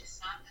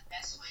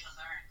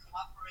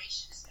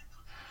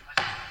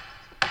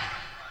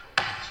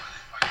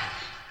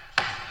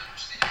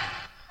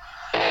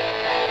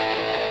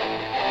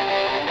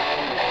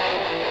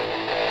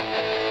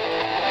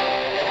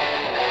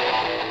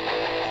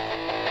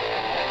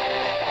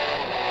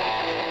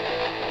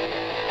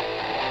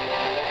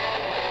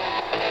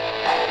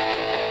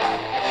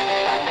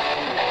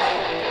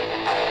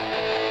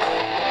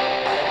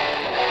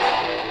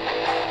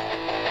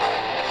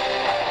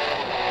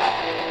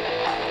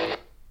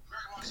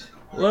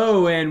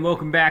Hello and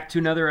welcome back to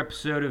another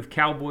episode of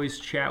Cowboys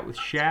Chat with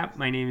Shap.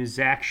 My name is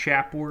Zach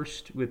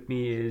Shapworst. With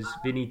me is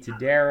Vinny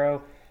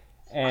Tadaro.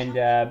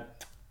 And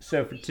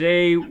so for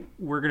today,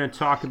 we're going to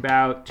talk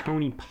about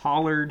Tony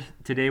Pollard.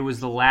 Today was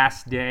the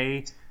last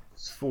day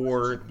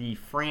for the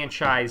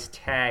franchise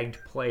tagged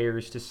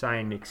players to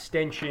sign an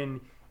extension.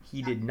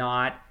 He did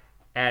not,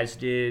 as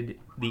did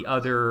the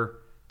other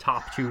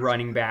top two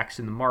running backs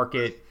in the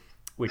market,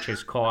 which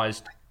has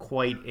caused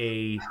quite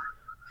a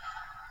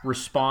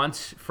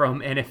response from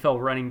NFL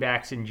running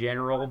backs in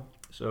general.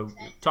 So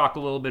talk a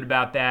little bit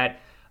about that.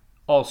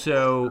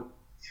 Also,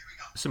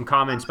 some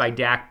comments by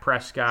Dak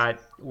Prescott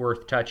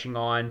worth touching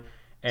on.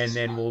 And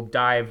then we'll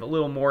dive a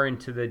little more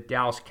into the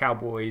Dallas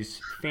Cowboys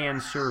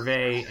fan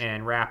survey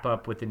and wrap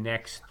up with the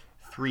next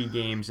 3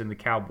 games in the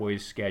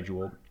Cowboys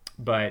schedule.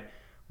 But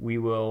we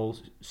will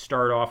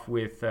start off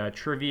with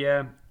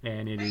trivia,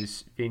 and it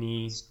is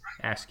Vinny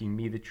asking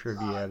me the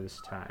trivia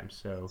this time.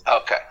 So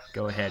okay,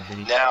 go ahead,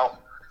 Vinny. Now,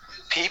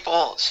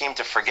 people seem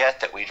to forget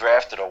that we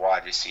drafted a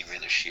wide receiver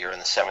this year in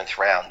the 7th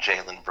round,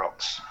 Jalen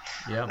Brooks.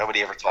 Yeah.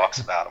 Nobody ever talks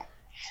about him.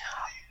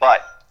 But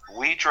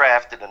we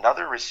drafted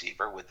another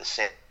receiver with the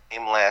same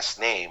last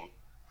name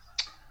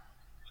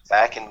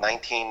back in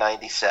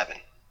 1997.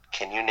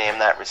 Can you name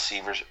that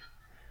receiver?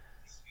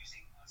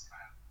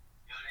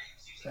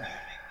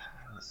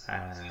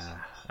 I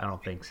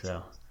don't think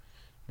so.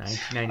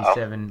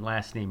 1997,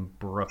 last name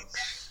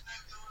Brooks.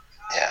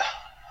 Yeah.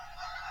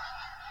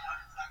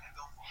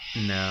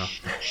 No.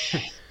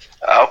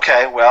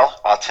 Okay, well,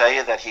 I'll tell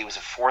you that he was a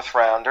 4th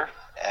rounder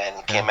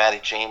and came out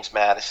of James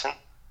Madison.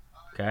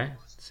 Okay,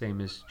 same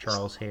as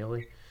Charles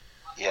Haley.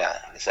 Yeah,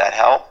 does that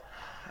help?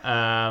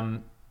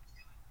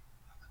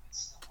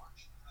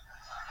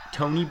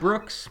 Tony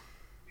Brooks?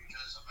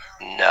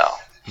 No.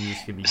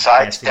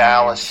 Besides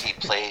Dallas, he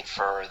played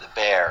for the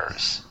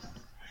Bears.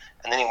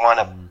 And then he wound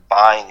up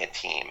buying a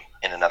team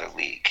in another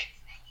league.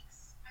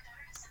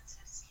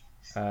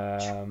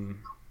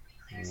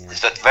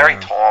 He's a very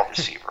tall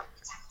receiver.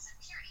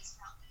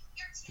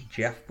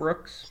 Jeff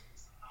Brooks?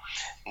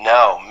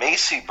 No,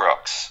 Macy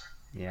Brooks.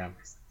 Yeah.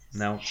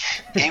 No.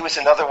 He was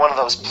another one of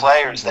those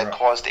players that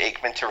caused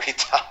Aikman to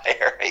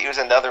retire. He was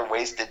another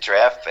wasted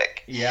draft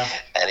pick. Yeah.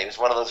 And he was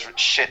one of those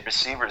shit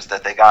receivers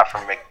that they got for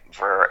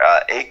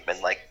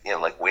Aikman,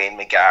 like Wayne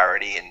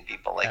McGarity and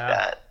people like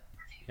that.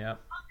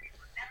 Yep.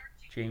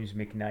 James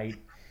McKnight.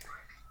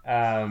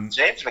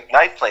 James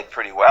McKnight played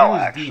pretty well,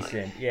 actually. He was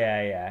decent.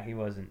 Yeah. He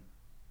wasn't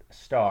a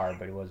star,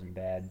 but he wasn't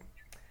bad.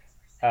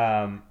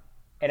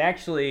 And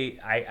actually,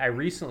 I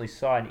recently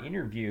saw an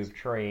interview of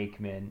Troy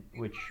Aikman,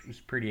 which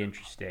was pretty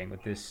interesting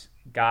with this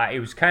guy. It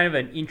was kind of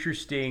an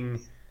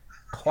interesting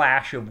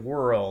clash of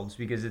worlds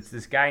because it's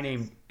this guy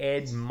named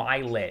Ed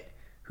Milet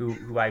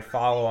who I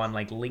follow on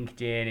like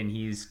LinkedIn, and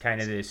he's kind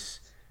of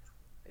this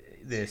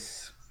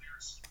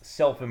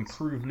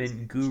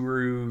self-improvement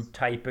guru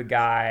type of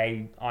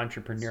guy,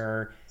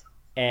 entrepreneur.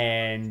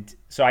 And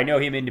so I know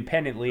him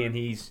independently, and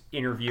he's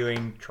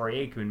interviewing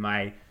Troy Aikman,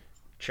 my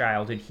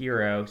childhood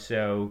hero.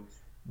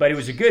 But it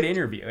was a good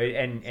interview,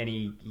 and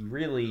he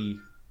really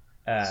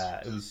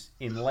it was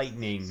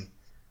enlightening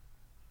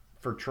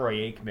for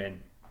Troy Aikman.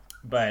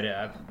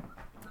 But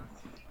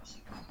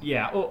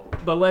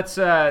but let's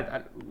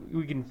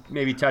we can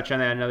maybe touch on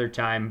that another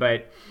time.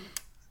 But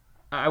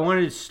I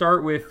wanted to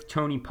start with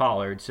Tony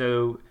Pollard.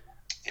 So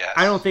yes.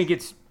 I don't think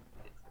it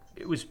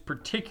was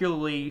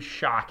particularly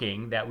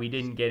shocking that we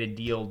didn't get a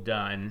deal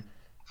done.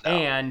 No.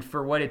 And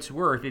for what it's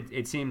worth,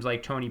 it seems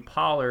like Tony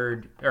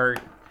Pollard, or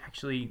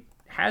actually,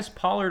 has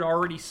Pollard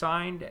already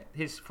signed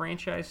his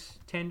franchise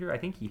tender? I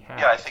think he has.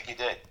 Yeah, I think he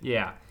did.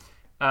 Yeah.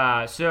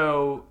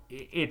 So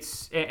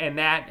it's, and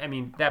that, I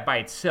mean, that by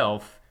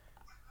itself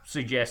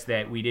suggests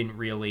that we didn't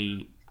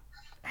really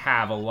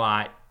have a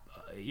lot,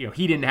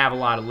 he didn't have a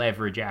lot of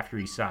leverage after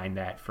he signed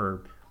that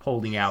for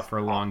holding out for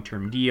a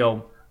long-term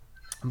deal.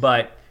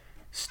 But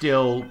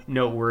still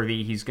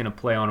noteworthy, he's going to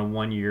play on a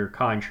 1-year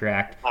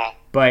contract.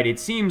 But it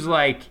seems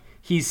like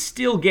he's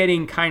still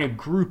getting kind of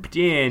grouped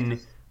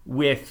in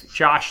with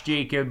Josh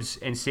Jacobs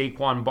and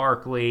Saquon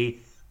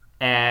Barkley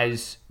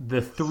as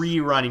the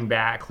 3 running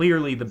back,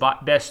 clearly the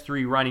best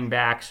 3 running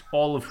backs,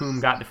 all of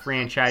whom got the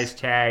franchise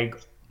tag,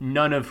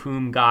 none of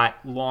whom got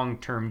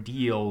long-term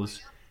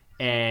deals,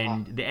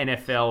 and the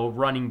NFL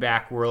running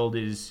back world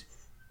is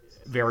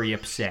very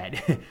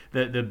upset.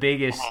 The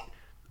biggest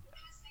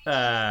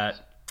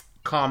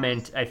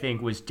comment, I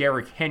think, was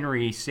Derrick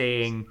Henry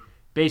saying,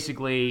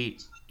 basically,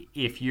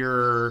 if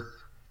you're...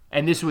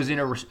 And this was in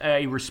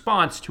a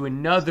response to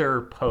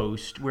another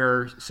post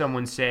where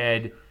someone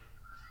said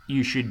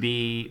you should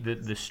be,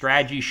 the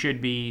strategy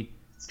should be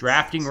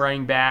drafting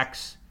running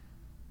backs,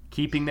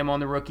 keeping them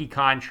on the rookie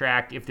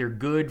contract. If they're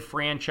good,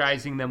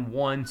 franchising them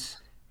once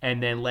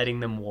and then letting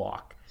them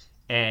walk.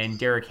 And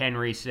Derrick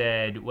Henry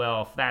said,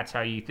 well, if that's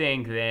how you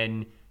think,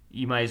 then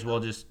you might as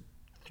well just,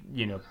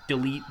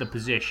 delete the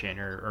position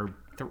or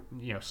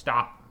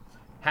stop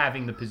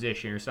having the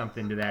position or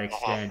something to that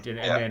extent. And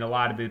then a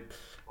lot of the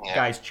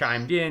guys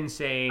chimed in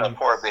saying... Oh,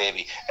 poor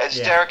baby.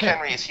 Derrick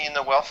Henry, is he in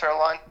the welfare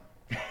line?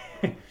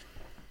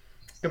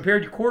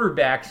 Compared to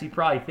quarterbacks, he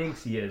probably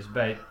thinks he is,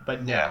 but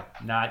no, Yeah.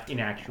 not in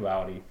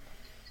actuality.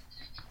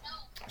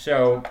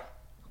 So,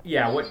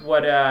 yeah,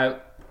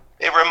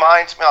 It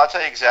reminds me. I'll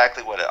tell you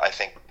exactly what I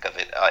think of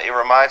it. It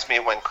reminds me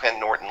of when Ken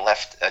Norton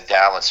left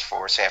Dallas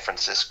for San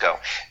Francisco.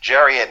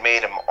 Jerry had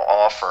made him an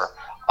offer,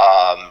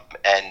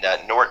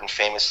 and Norton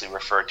famously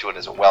referred to it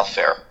as a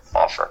welfare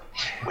offer,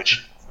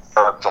 which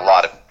irked a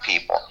lot of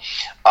people.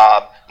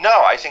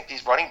 No, I think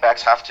these running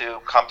backs have to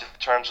come to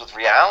terms with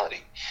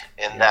reality,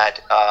 in that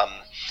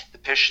the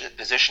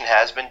position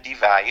has been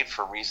devalued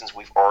for reasons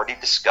we've already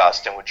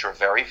discussed and which are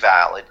very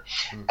valid,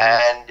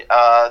 and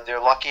they're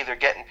lucky they're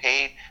getting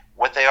paid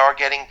what they are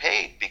getting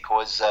paid,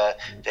 because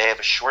they have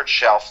a short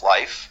shelf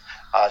life.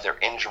 They're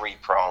injury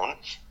prone,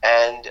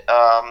 and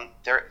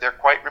they're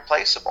quite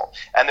replaceable,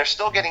 and they're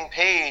still getting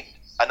paid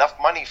enough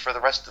money for the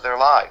rest of their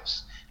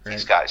lives. Right.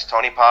 These guys: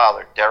 Tony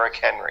Pollard, Derrick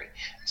Henry,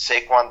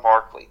 Saquon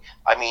Barkley.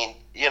 I mean,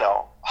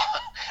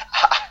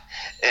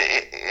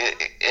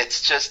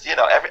 it's just,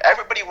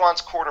 everybody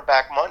wants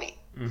quarterback money.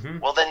 Mm-hmm.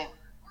 Well, then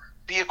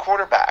be a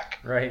quarterback.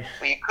 Right.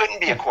 Well, you couldn't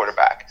be a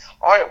quarterback.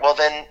 All right. Well,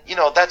 then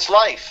that's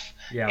life.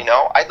 Yeah.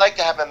 I'd like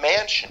to have a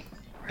mansion.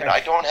 I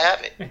don't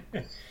have it.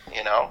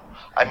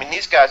 I mean,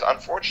 these guys,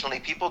 unfortunately,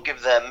 people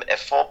give them a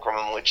fulcrum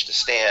in which to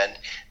stand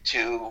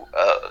to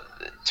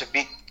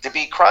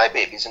be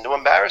crybabies and to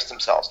embarrass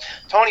themselves.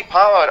 Tony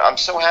Pollard, I'm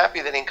so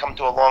happy they didn't come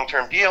to a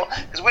long-term deal,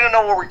 because we don't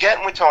know what we're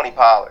getting with Tony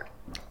Pollard.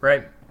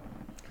 Right.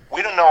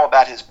 We don't know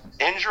about his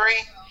injury.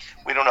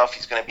 We don't know if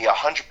he's going to be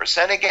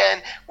 100%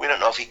 again. We don't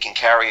know if he can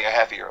carry a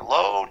heavier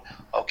load.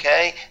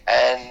 Okay,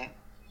 and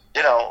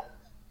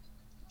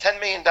 $10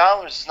 million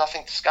is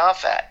nothing to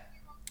scoff at.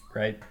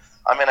 Right.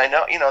 I mean, I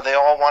know, they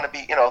all want to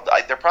be,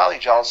 they're probably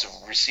jealous of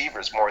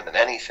receivers more than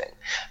anything,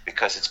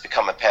 because it's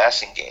become a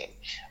passing game.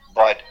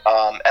 But,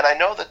 and I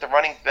know that the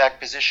running back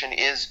position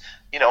is,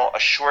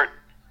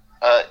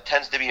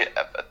 tends to be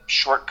a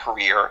short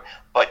career,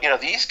 but,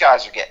 these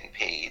guys are getting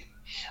paid.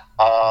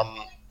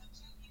 And,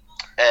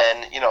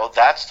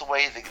 that's the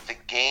way the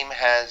game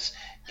has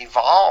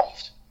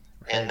evolved.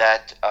 In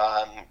that,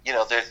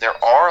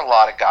 there are a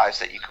lot of guys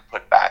that you could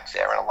put back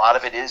there, and a lot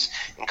of it is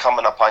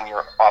incumbent upon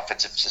your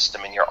offensive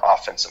system and your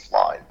offensive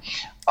line.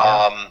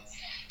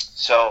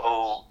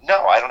 So,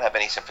 no, I don't have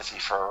any sympathy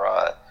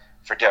for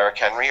Derrick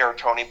Henry or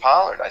Tony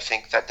Pollard. I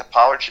think that the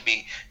Pollard should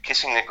be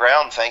kissing the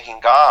ground,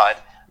 thanking God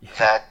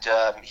that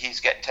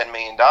he's getting $10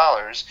 million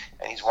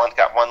and he's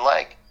got one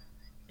leg.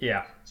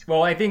 Yeah.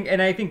 Well, I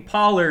think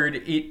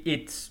Pollard,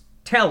 it's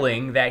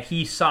telling that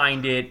he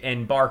signed it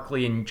and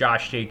Barkley and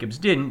Josh Jacobs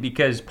didn't,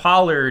 because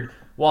Pollard,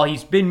 while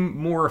he's been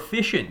more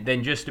efficient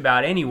than just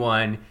about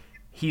anyone,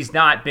 he's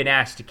not been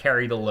asked to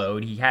carry the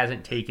load. He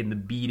hasn't taken the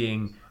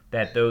beating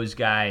that those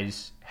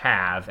guys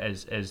have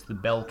as the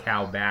bell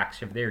cow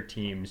backs of their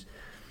teams.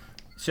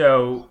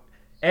 So,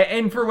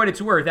 and for what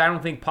it's worth, I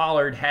don't think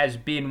Pollard has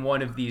been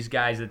one of these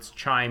guys that's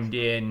chimed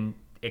in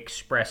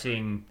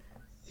expressing,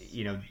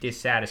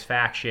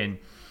 dissatisfaction.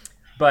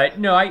 But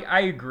no, I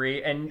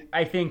agree, and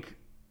I think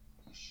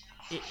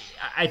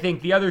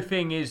the other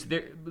thing is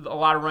a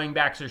lot of running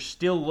backs are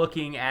still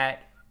looking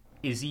at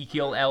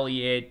Ezekiel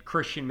Elliott,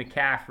 Christian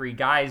McCaffrey,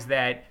 guys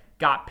that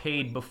got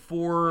paid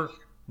before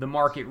the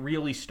market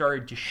really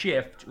started to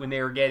shift, when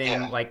they were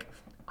getting like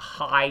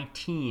high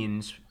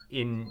teens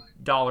in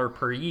dollar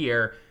per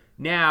year.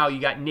 Now you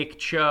got Nick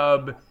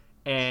Chubb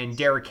and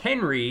Derrick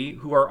Henry,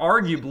 who are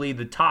arguably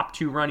the top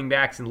two running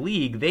backs in the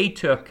league. They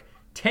took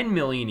 $10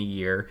 million a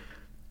year,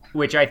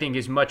 which I think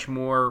is much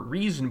more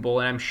reasonable,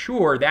 and I'm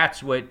sure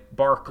that's what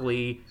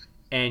Barkley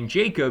and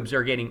Jacobs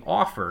are getting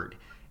offered,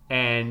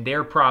 and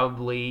they're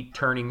probably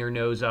turning their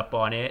nose up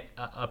at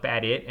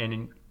it,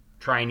 and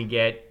trying to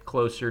get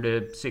closer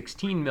to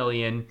 $16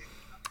 million.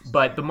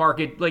 But the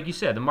market, like you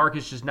said, the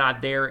market's just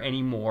not there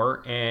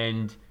anymore,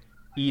 and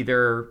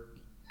either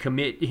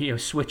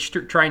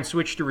try and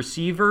switch to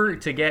receiver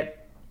to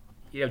get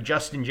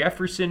Justin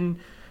Jefferson,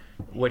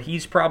 what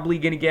he's probably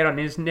going to get on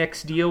his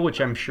next deal, which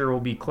I'm sure will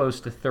be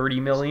close to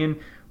 $30 million,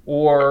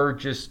 or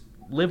just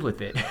live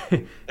with it.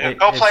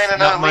 Go play in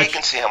another league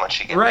and see how much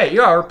you get. Right,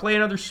 yeah, or play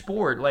another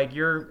sport. Like,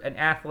 you're an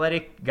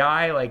athletic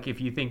guy. Like, if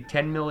you think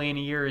 $10 million a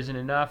year isn't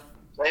enough,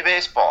 play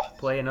baseball.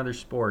 Play another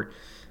sport.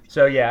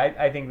 So yeah,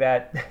 I think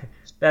that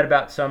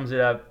about sums it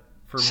up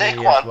for me as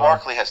well. Saquon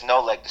Barkley has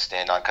no leg to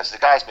stand on, because the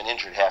guy's been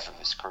injured half of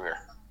his career.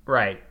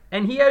 Right,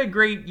 and he had a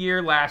great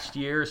year last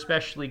year,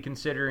 especially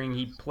considering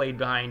he played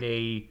behind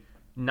a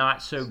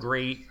not so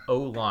great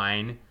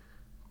O-line,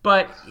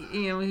 but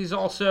he's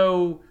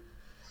also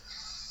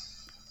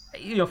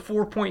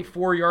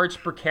 4.4 yards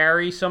per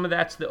carry. Some of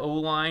that's the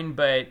O-line,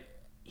 but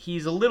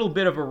he's a little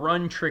bit of a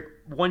one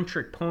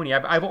trick pony.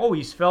 I've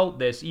always felt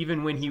this,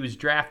 even when he was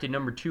drafted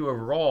number 2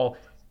 overall.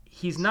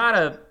 He's not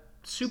a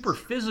super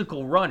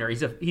physical runner.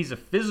 He's a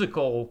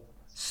physical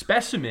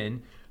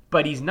specimen,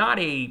 but he's not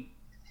a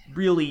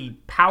really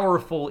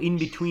powerful in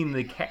between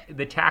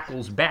the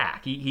tackles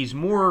back. He's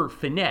more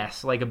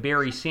finesse, like a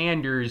Barry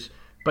Sanders,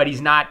 but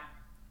he's not,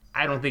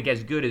 I don't think,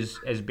 as good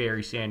as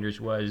Barry Sanders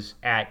was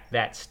at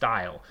that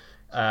style.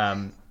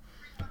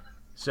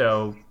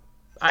 So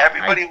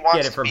Everybody I get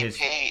wants it to from be his.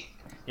 paid.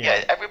 Yeah.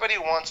 Yeah, everybody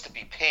wants to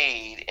be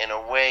paid in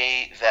a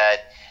way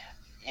that,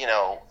 you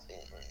know,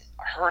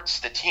 hurts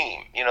the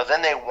team.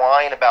 Then they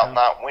whine about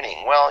not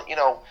winning. Well,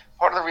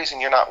 part of the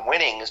reason you're not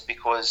winning is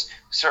because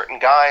certain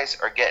guys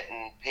are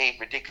getting paid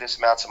ridiculous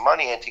amounts of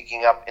money and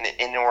taking up an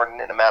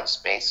inordinate amount of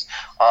space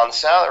on the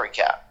salary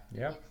cap.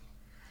 Yeah.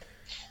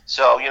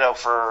 So,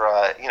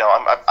 I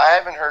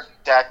haven't heard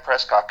Dak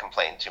Prescott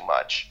complain too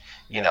much,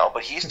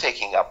 but he's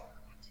taking up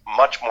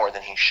much more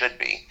than he should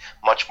be,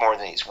 much more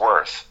than he's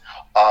worth.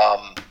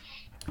 And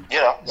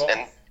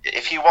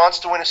if he wants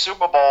to win a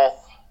Super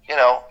Bowl,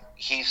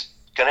 he's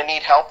going to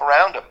need help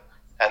around him,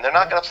 and they're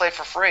not going to play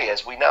for free,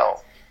 as we know.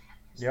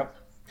 Yep.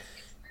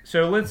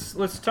 So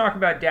let's talk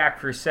about Dak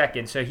for a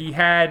second. So he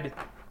had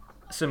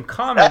some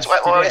comments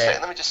today.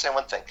 Let me just say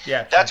one thing.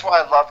 Yeah. That's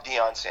why I love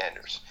Deion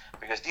Sanders,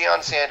 because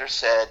Deion Sanders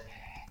said,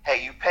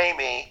 "Hey, you pay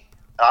me,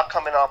 and I'll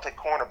come in, I'll play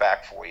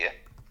cornerback for you,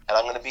 and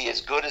I'm going to be as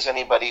good as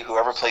anybody who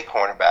ever played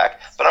cornerback,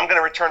 but I'm going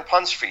to return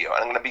punts for you, and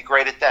I'm going to be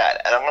great at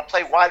that, and I'm going to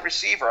play wide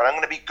receiver, and I'm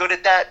going to be good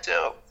at that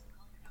too.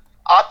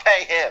 I'll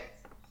pay him."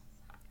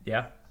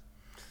 Yeah.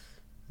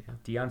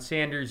 Deion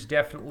Sanders,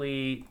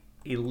 definitely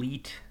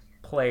elite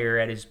player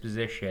at his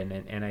position,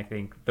 and I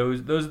think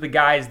those are the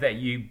guys that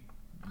you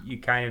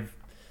kind of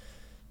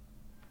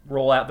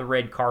roll out the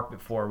red carpet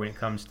for when it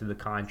comes to the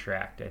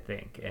contract, I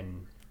think.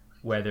 And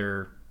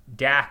whether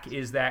Dak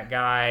is that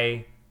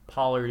guy,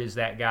 Pollard is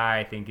that guy,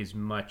 I think is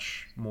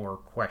much more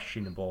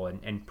questionable,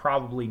 and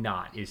probably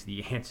not is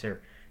the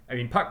answer. I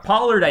mean,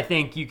 Pollard, I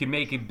think you can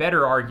make a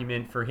better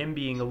argument for him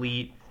being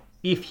elite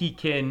if he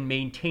can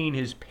maintain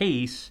his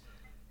pace.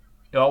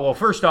 Well,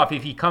 first off,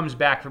 if he comes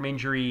back from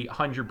injury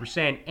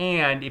 100%,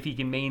 and if he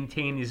can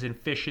maintain his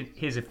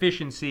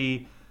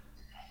efficiency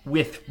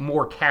with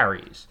more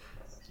carries.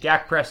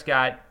 Dak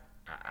Prescott,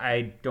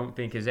 I don't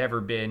think has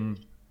ever been,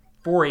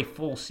 for a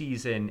full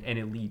season, an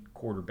elite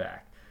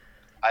quarterback.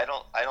 I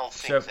don't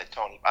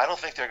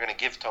think they're going to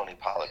give Tony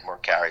Pollard more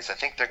carries. I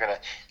think they're going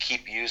to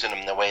keep using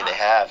him the way they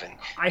have and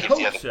give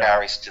the other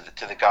carries to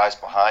the guys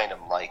behind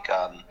him. Like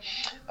I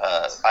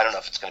don't know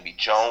if it's going to be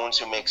Jones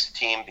who makes the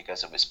team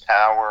because of his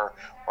power,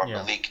 or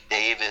Malik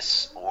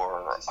Davis,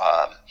 or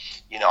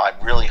I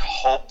really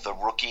hope the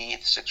rookie,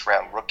 the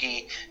 6th-round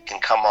rookie,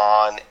 can come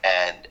on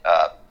and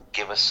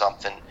give us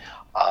something.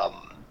 I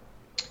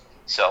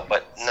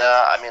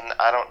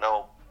don't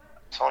know.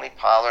 Tony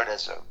Pollard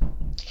as a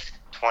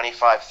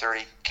 25,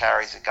 30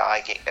 carries a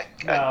game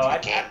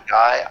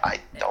guy, I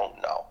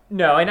don't know.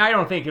 No, and I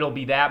don't think it'll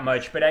be that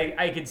much, but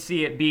I could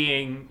see it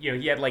being,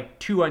 he had like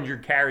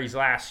 200 carries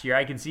last year.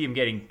 I could see him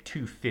getting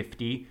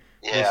 250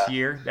 this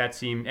year. That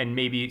seemed, and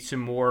maybe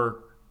some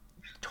more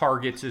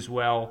targets as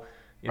well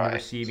in the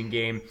receiving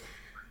game.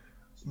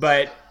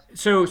 But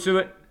so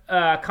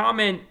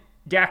comment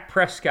Dak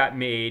Prescott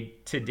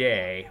made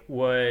today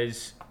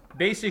was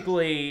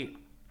basically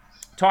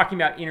talking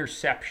about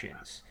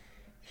interceptions.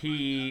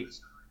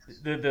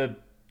 The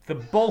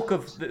bulk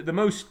of the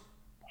most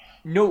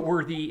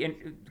noteworthy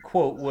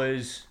quote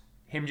was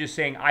him just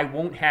saying, "I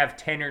won't have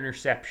 10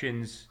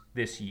 interceptions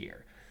this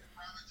year."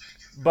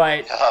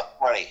 But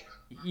funny.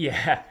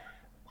 Yeah.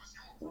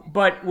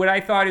 But what I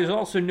thought is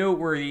also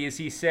noteworthy is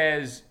he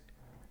says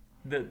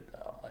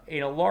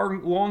in a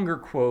longer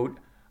quote,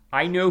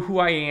 "I know who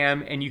I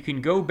am, and you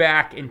can go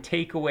back and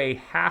take away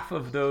half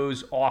of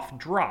those off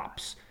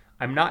drops.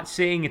 I'm not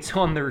saying it's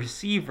on the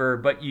receiver,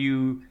 but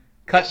you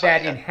cut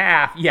that in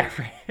half." Yeah,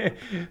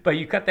 but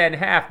you cut that in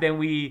half, then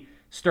we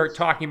start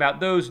talking about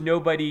those.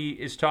 Nobody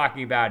is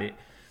talking about it.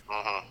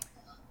 Mm-hmm.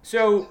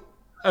 So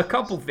a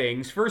couple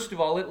things. First of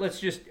all, let's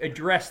just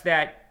address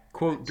that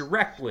quote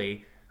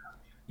directly.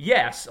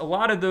 Yes, a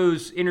lot of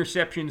those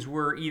interceptions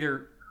were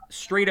either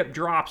straight up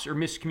drops or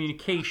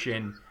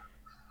miscommunication.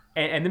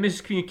 And the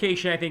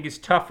miscommunication, I think, is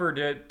tougher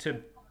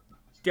to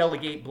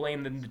delegate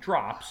blame than the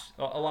drops.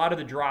 A lot of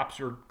the drops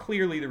are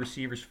clearly the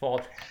receiver's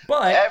fault.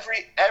 But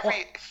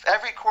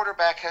every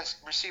quarterback has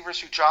receivers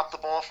who drop the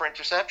ball for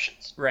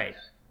interceptions. Right.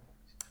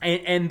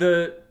 And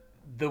the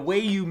way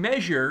you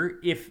measure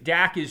if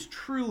Dak is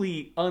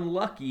truly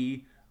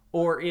unlucky,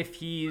 or if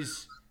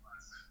he's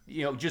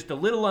just a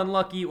little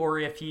unlucky, or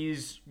if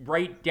he's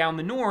right down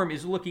the norm,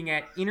 is looking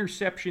at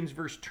interceptions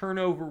versus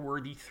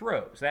turnover-worthy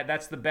throws.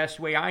 That's the best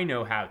way I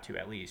know how to,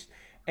 at least.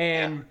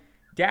 And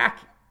Dak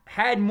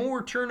had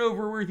more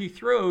turnover-worthy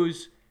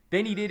throws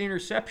than he did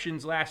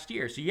interceptions last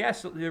year. So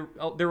yes, there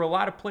were a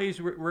lot of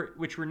plays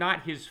which were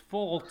not his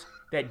fault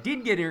that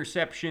did get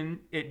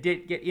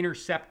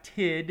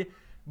intercepted,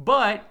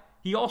 but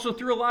he also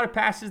threw a lot of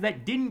passes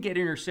that didn't get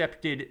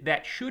intercepted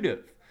that should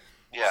have.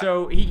 Yeah.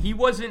 So he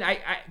wasn't,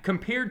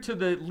 compared to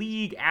the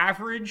league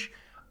average,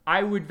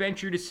 I would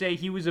venture to say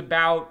he was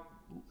about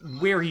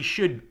where he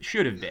should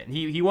have been.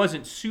 He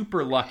wasn't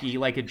super lucky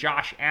like a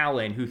Josh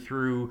Allen who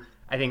threw,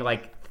 I think,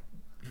 like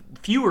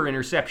fewer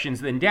interceptions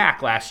than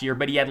Dak last year,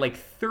 but he had like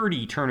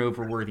 30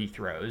 turnover-worthy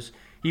throws.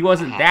 He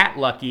wasn't that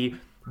lucky,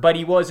 but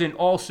he wasn't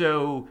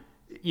also,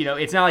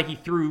 it's not like he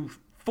threw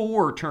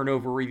 4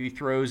 turnover-worthy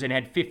throws and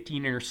had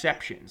 15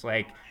 interceptions.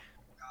 Like,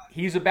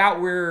 he's about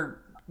where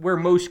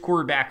most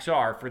quarterbacks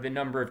are for the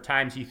number of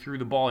times he threw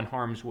the ball in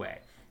harm's way.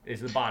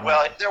 Is the bottom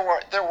Well, line.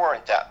 there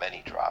weren't that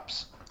many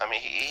drops. I mean,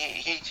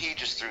 he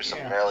just threw some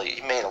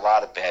he made a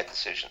lot of bad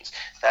decisions.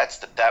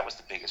 That was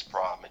the biggest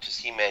problem. It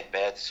just he made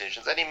bad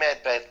decisions and he made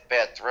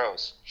bad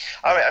throws.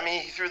 I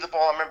mean, he threw the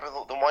ball. I remember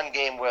the one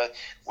game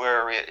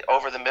where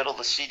over the middle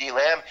to C.D.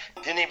 Lamb,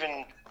 didn't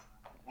even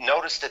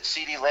notice that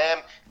C.D. Lamb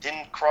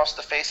didn't cross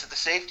the face of the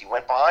safety,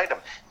 went behind him.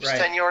 He was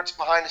 10 yards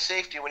behind the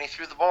safety when he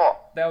threw the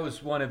ball. That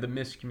was one of the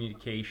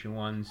miscommunication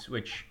ones,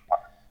 which.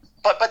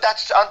 But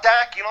that's on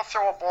Dak. You don't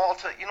throw a ball.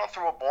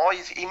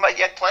 He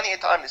had plenty of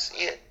time to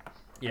see it.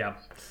 Yeah.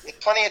 He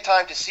had plenty of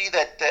time to see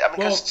that.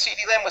 Because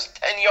C.D. Lamb was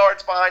 10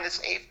 yards behind the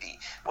safety.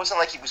 It wasn't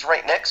like he was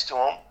right next to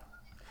him.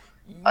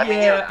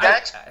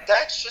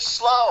 Dak's just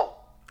slow.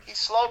 He's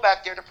slow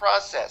back there to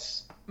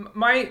process.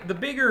 The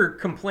bigger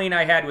complaint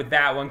I had with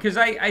that one, because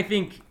I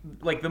think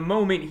like the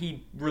moment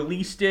he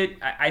released it,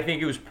 I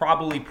think it was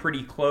probably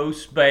pretty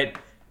close, but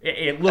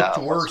it looked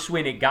worse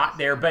when it got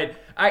there. But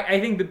I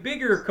think the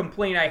bigger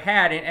complaint I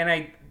had, and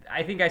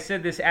I think I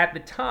said this at the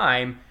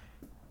time,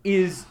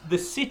 is the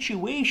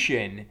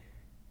situation.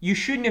 You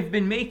shouldn't have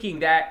been making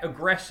that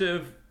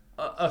aggressive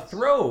a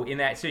throw in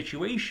that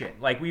situation.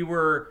 Like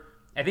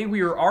I think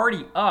we were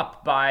already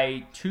up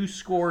by 2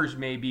 scores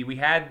maybe. We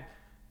had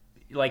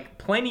like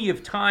plenty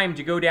of time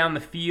to go down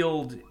the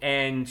field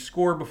and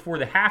score before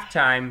the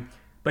halftime,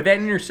 but that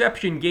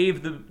interception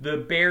gave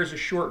the Bears a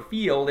short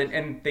field,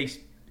 and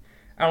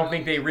I don't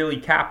think they really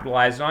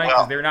capitalized on it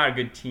because they're not a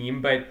good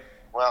team, but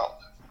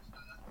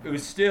it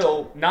was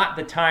still not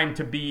the time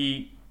to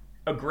be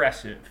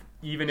aggressive,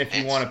 even if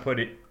you want to put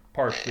it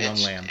partially on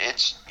Lamb.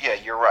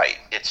 You're right.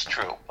 It's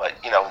true. But,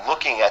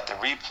 looking at the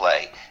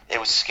replay, it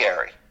was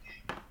scary.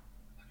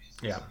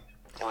 Yeah.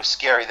 It was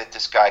scary that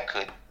this guy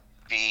could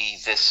be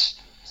this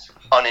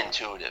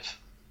unintuitive,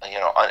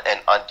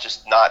 and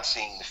just not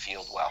seeing the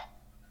field well.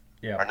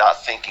 Yeah. Or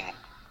not thinking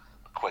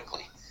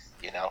quickly,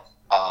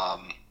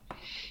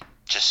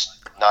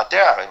 just not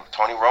there. I mean,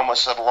 Tony Romo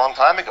said a long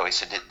time ago, he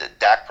said that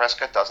Dak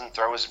Prescott doesn't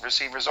throw his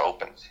receivers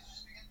open.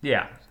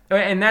 Yeah.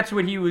 And that's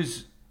what he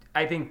was,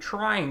 I think,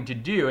 trying to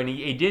do. And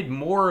he did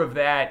more of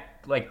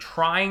that, like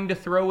trying to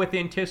throw with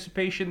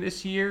anticipation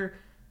this year,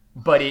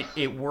 but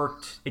it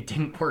worked. It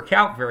didn't work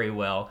out very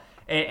well.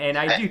 And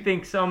I do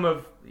think some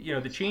of,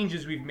 the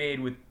changes we've made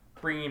with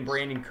bringing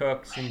Brandon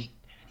Cooks and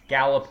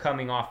Gallup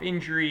coming off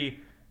injury,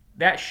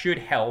 that should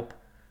help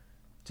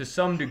to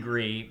some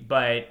degree,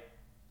 but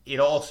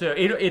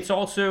it's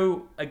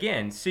also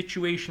again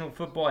situational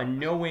football and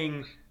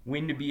knowing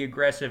when to be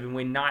aggressive and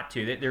when not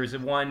to. There's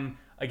one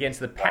against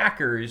the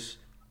Packers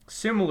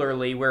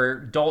similarly where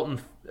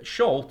Dalton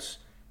Schultz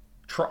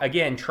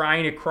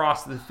trying to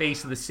cross the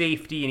face of the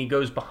safety and he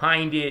goes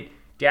behind it.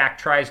 Dak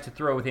tries to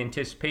throw with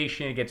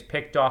anticipation, it gets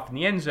picked off in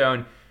the end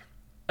zone.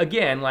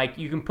 Again, like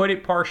you can put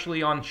it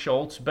partially on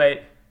Schultz,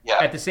 but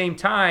at the same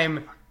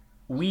time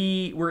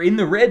we were in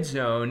the red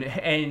zone,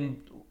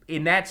 and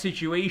in that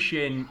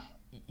situation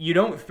you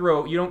don't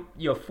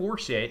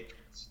force it.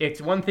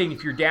 It's one thing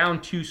if you're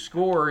down 2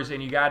 scores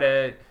and you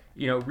gotta,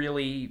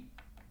 really,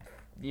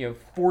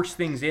 force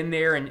things in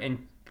there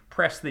and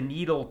press the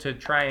needle to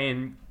try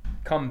and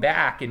come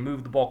back and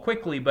move the ball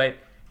quickly. But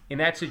in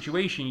that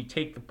situation, you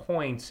take the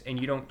points and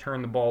you don't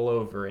turn the ball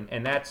over.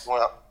 And that's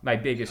my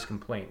biggest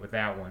complaint with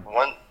that one.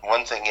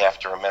 One thing you have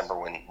to remember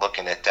when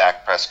looking at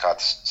Dak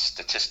Prescott's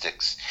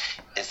statistics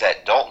is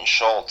that Dalton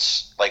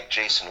Schultz, like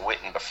Jason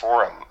Witten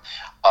before him,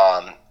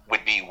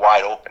 would be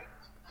wide open.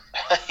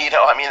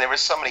 There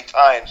was so many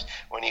times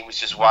when he was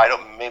just wide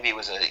open. Maybe it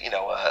was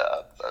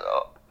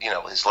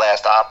his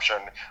last option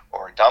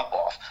or a dump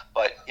off,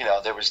 but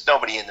there was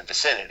nobody in the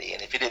vicinity.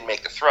 And if he didn't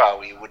make the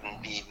throw, he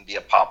wouldn't even be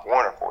a Pop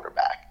Warner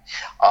quarterback.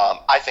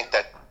 I think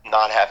that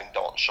not having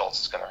Dalton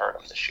Schultz is going to hurt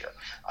him this year.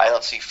 I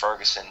don't see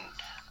Ferguson.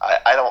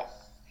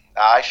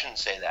 I shouldn't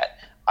say that.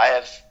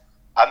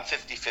 I'm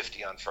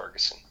 50-50 on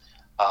Ferguson.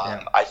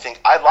 I think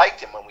I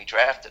liked him when we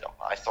drafted him.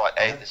 I thought,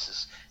 hey,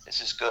 this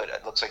is good.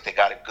 It looks like they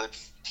got a good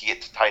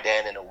tight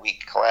end in a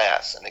weak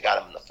class, and they got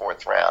him in the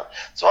 4th round.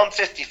 So I'm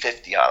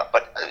 50-50 on him,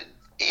 but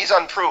he's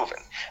unproven.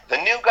 The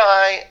new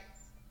guy,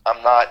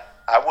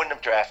 I wouldn't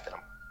have drafted him.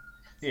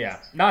 Yeah,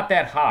 not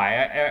that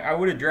high. I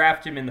would have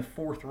drafted him in the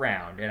 4th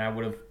round, and I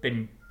would have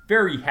been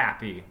very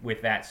happy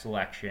with that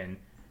selection.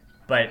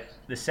 But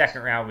the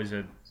 2nd round was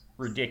a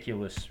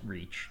ridiculous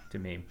reach to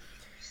me.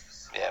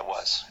 Yeah, it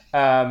was.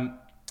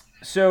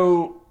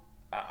 So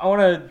I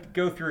want to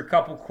go through a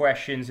couple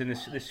questions in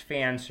this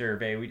fan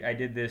survey. I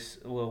did this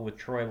a little with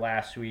Troy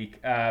last week.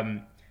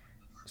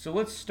 So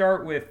let's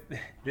start with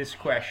this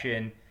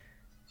question.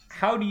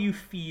 How do you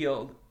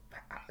feel?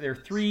 There are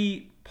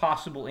 3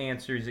 possible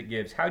answers it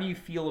gives. How do you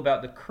feel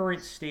about the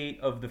current state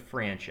of the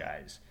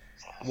franchise?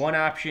 One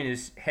option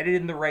is headed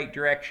in the right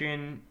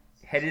direction,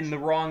 headed in the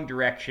wrong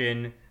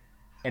direction,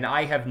 and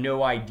I have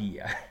no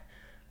idea.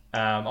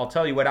 I'll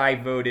tell you what I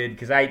voted,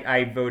 because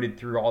I voted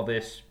through all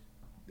this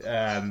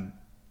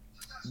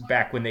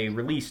back when they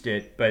released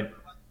it, but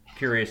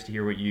curious to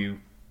hear what you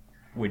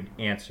would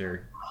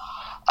answer.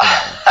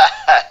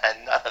 today?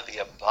 And none of the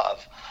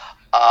above.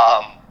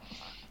 Um,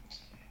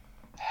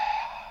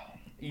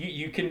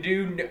 You can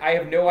do. I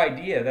have no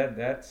idea.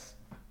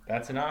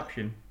 That's an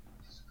option.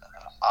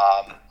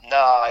 no,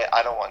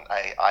 I don't want.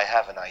 I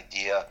have an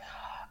idea.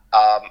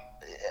 Um,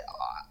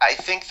 I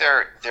think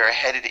they're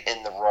headed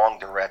in the wrong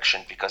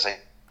direction because I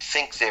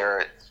think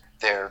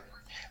they're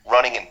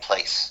running in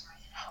place.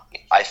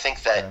 I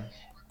think that, Okay.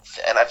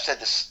 and I've said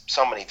this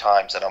so many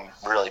times that I'm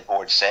really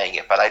bored saying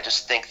it, but I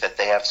just think that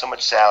they have so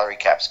much salary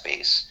cap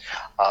space,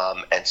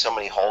 and so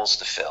many holes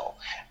to fill,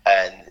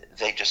 and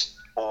they just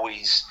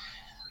always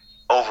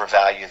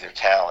overvalue their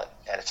talent.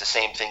 And it's the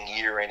same thing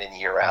year in and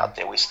year out.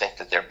 They always think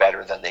that they're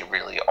better than they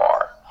really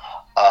are.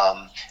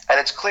 And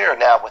it's clear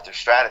now what their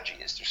strategy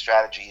is. Their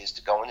strategy is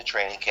to go into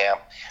training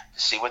camp, to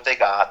see what they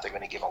got. They're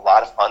going to give a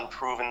lot of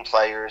unproven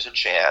players a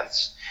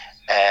chance.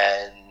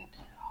 And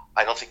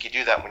I don't think you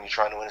do that when you're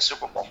trying to win a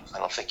Super Bowl. I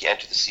don't think you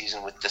enter the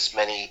season with this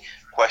many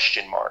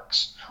question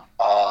marks.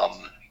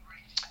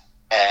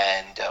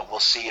 And we'll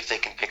see if they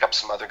can pick up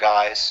some other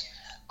guys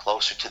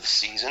closer to the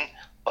season.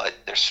 But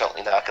they're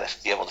certainly not going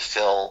to be able to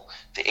fill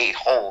the 8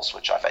 holes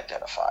which I've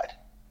identified.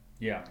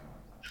 Yeah.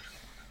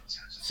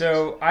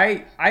 So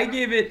I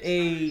give it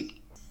a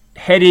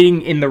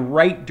heading in the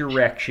right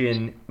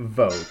direction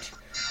vote.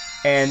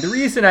 And the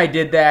reason I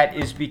did that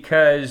is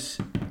because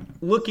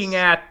looking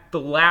at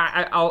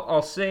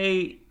I'll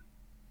say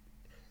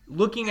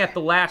looking at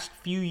the last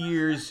few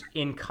years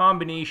in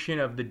combination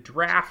of the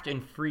draft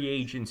and free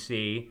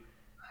agency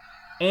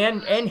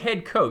and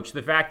head coach,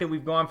 the fact that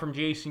we've gone from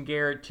Jason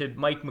Garrett to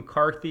Mike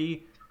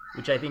McCarthy,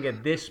 which I think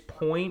at this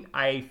point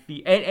I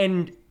feel,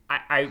 and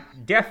I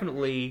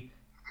definitely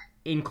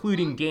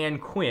including Dan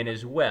Quinn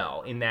as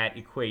well in that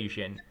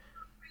equation.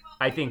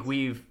 I think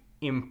we've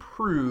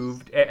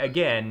improved,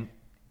 again,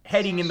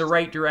 heading in the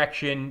right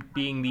direction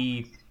being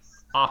the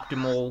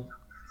optimal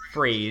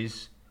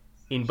phrase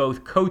in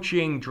both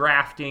coaching,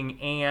 drafting,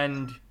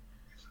 and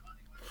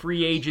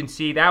free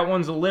agency. That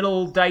one's a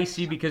little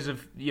dicey because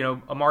of,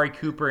 Amari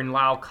Cooper and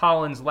Lyle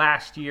Collins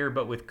last year,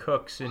 but with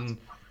Cooks and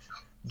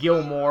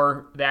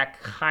Gilmore, that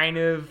kind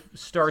of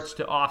starts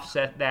to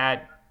offset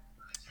that.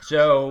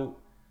 So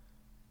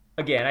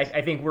again,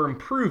 I think we're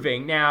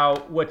improving. Now,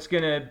 what's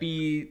going to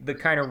be the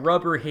kind of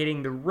rubber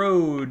hitting the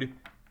road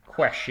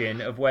question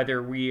of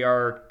whether we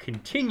are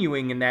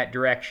continuing in that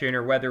direction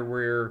or whether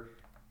we're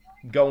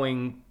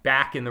going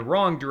back in the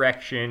wrong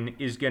direction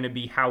is going to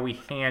be how we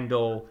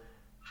handle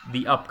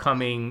the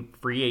upcoming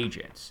free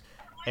agents.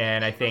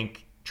 And I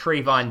think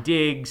Trayvon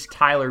Diggs,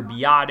 Tyler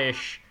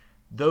Biotish,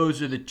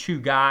 those are the two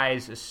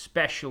guys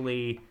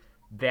especially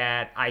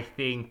that I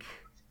think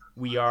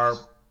we are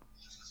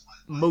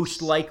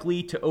most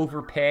likely to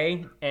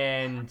overpay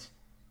and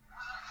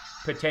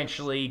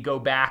potentially go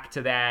back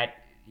to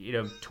that,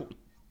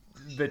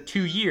 the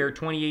 2-year,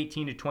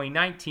 2018 to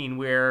 2019,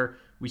 where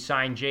we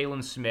signed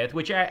Jalen Smith,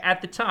 which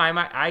at the time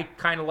I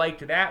kind of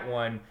liked that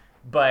one,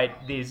 but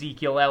the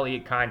Ezekiel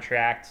Elliott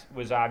contract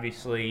was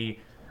obviously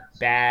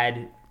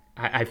bad.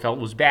 I felt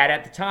was bad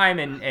at the time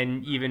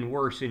and even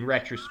worse in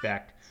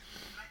retrospect.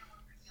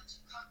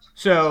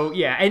 So,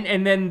 yeah,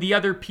 and then the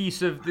other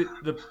piece of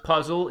the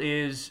puzzle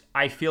is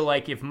I feel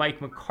like if Mike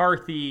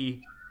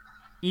McCarthy,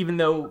 even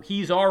though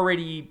he's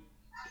already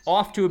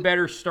off to a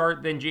better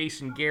start than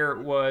Jason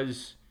Garrett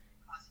was,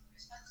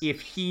 if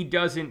he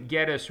doesn't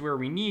get us where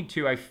we need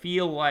to, I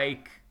feel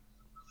like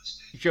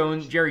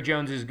Jerry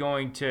Jones is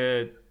going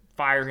to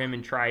fire him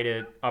and try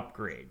to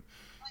upgrade.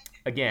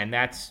 Again,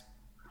 that's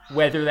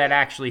whether that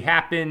actually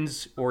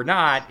happens or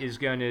not is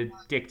going to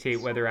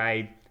dictate whether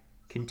I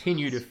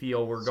continue to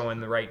feel we're going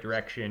the right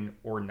direction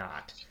or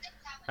not.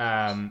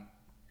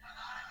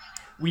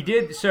 We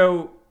did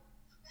so.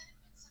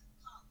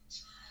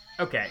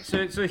 Okay,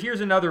 so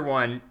here's another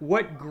one.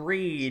 What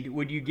grade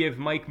would you give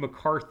Mike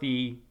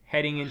McCarthy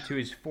heading into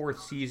his 4th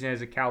season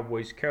as a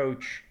Cowboys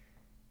coach?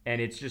 And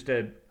it's just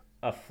a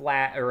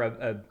flat or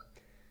an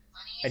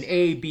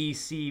A, B,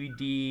 C,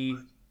 D,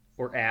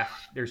 or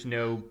F. There's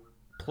no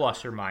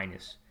plus or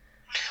minus.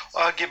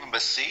 Well, I'll give him a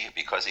C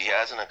because he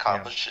hasn't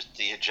accomplished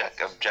the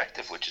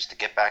objective, which is to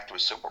get back to a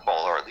Super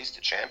Bowl or at least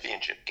a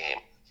championship game.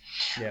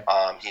 Yeah.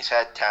 He's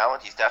had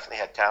talent. He's definitely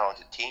had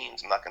talented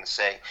teams. I'm not going to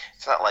say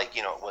it's not like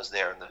it was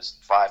there in those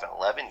 5 and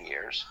 11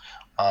 years.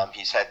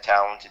 He's had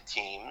talented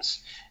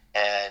teams,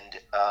 and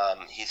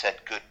he's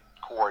had good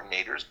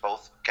coordinators,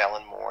 both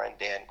Kellen Moore and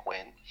Dan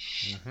Quinn.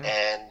 Mm-hmm.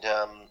 And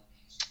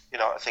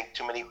I think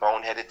too many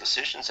boneheaded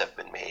decisions have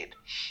been made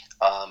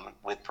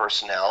with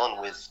personnel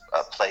and with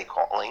play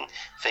calling,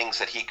 things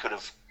that he could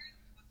have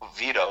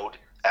vetoed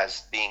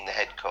as being the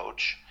head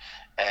coach.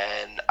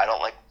 And I don't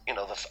like,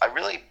 I'm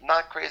really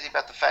not crazy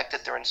about the fact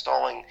that they're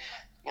installing,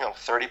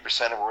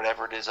 30% or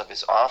whatever it is of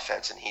his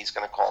offense, and he's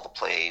going to call the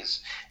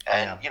plays.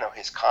 And,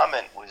 his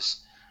comment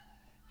was,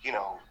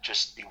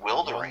 just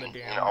bewildering.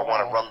 I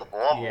want to run the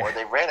ball more. Yeah.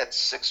 They ran it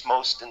 6th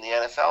most in the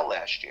NFL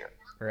last year.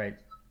 Right.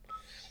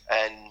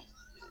 And,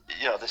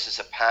 this is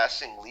a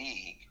passing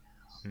league.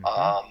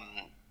 Mm-hmm.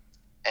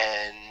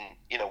 And,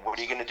 what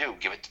are you going to do?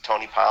 Give it to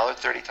Tony Pollard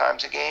 30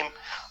 times a game?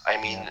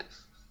 I mean,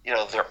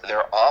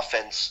 their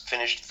offense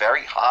finished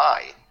very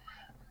high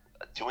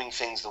doing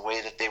things the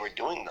way that they were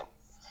doing them.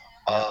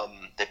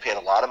 They paid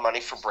a lot of money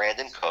for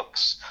Brandon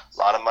Cooks, a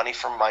lot of money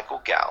for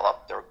Michael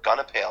Gallup. They're going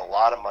to pay a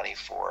lot of money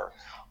for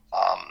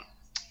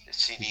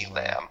CD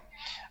Lamb.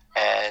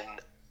 And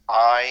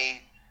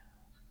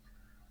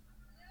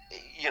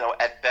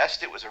at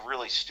best it was a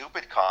really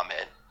stupid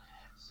comment,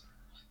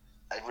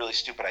 a really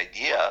stupid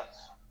idea.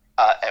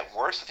 At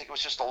worst, I think it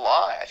was just a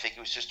lie. I think he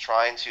was just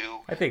trying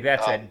to. I think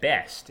that's at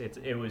best.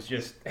 It was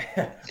just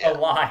a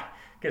lie,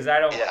 because I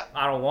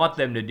don't want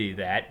them to do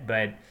that.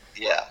 But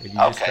if you're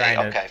just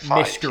trying to fine.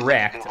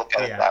 misdirect, you can look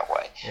at it that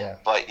way. Yeah.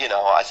 But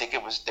I think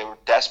they were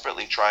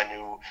desperately trying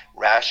to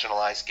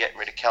rationalize getting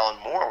rid of Kellen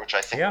Moore, which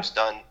I think was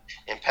done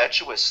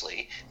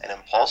impetuously and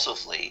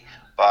impulsively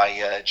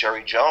by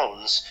Jerry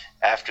Jones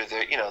after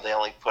they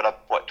only put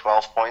up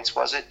 12 points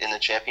was it in the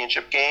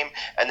championship game,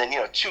 and then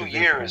 2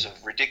 years of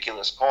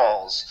ridiculous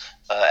calls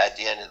at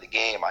the end of the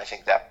game. I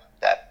think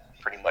that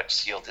pretty much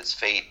sealed his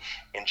fate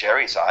in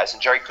Jerry's eyes,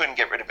 and Jerry couldn't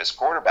get rid of his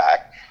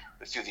quarterback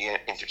through the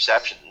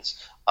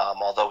interceptions,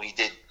 although he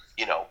did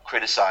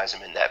criticize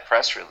him in that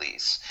press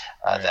release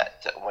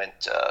that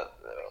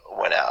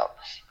went out.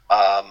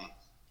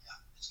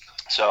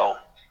 So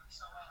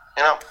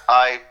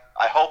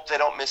I hope they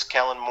don't miss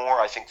Kellen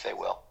Moore. I think they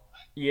will.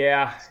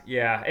 Yeah.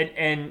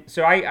 And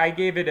so I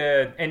gave it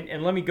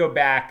and let me go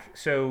back.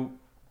 So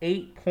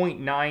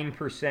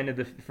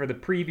 8.9% for the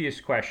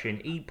previous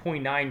question,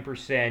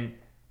 8.9%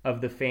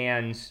 of the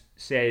fans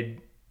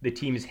said the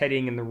team is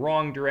heading in the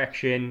wrong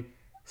direction.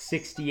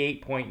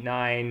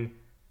 68.9%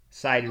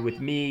 sided with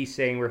me,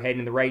 saying we're heading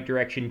in the right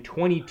direction.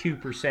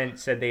 22%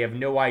 said they have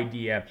no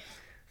idea.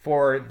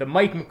 For the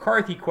Mike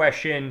McCarthy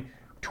question,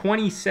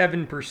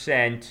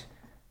 27%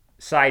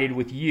 sided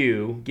with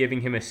you,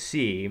 giving him a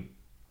C.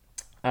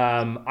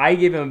 I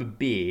gave him a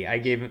B.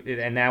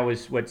 And that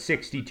was what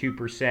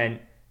 62%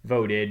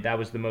 voted. That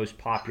was the most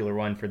popular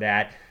one for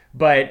that.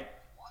 But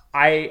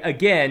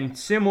again,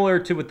 similar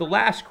to with the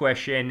last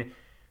question,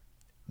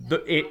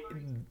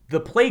 the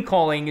play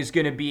calling is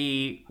going to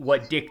be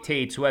what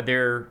dictates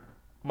whether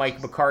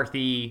Mike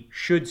McCarthy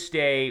should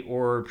stay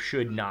or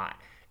should not.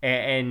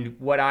 And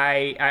what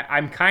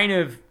I'm kind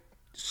of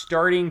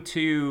starting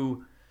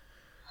to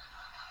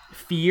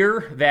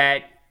fear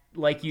that,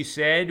 like you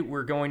said,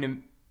 we're going to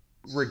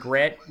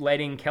regret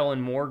letting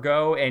Kellen Moore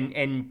go,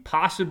 and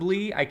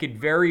possibly I could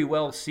very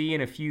well see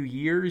in a few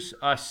years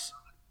us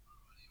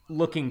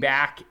looking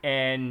back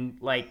and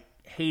like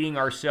hating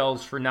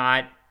ourselves for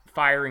not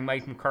firing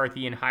Mike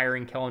McCarthy and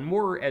hiring Kellen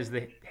Moore as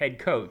the head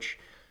coach.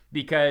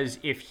 Because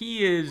if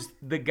he is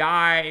the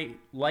guy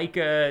like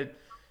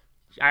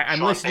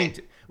I'm listening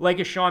to like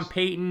a Sean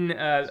Payton,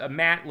 a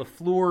Matt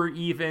LaFleur,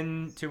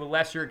 even to a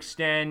lesser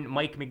extent,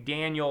 Mike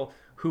McDaniel,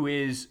 who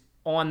is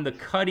on the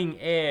cutting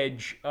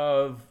edge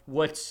of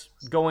what's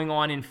going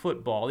on in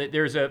football.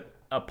 There's a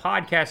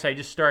podcast I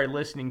just started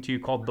listening to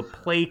called The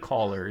Play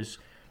Callers,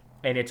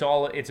 and it's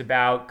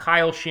about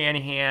Kyle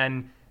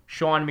Shanahan,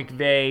 Sean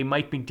McVay,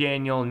 Mike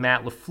McDaniel, and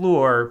Matt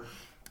LaFleur,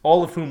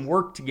 all of whom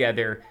worked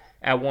together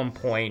at one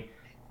point.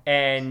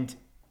 And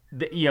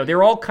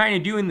they're all kind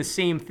of doing the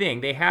same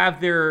thing. They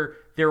have their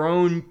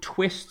own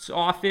twists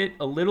off it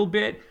a little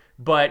bit,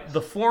 but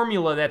the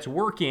formula that's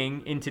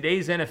working in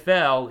today's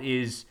NFL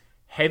is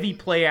heavy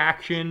play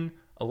action,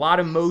 a lot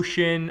of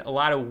motion, a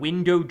lot of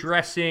window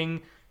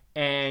dressing,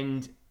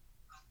 and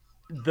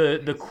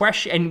the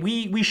question. And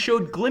we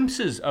showed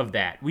glimpses of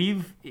that.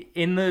 We've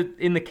in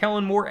the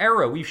Kellen Moore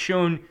era, we've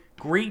shown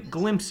great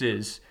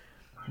glimpses,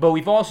 but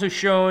we've also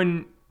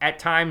shown at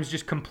times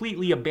just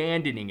completely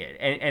abandoning it.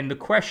 And the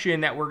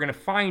question that we're going to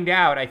find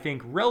out, I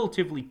think,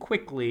 relatively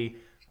quickly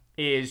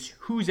is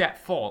who's at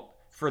fault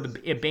for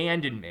the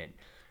abandonment.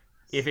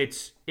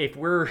 If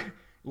we're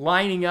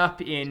lining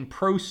up in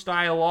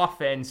pro-style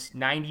offense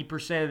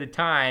 90% of the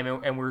time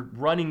and we're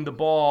running the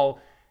ball,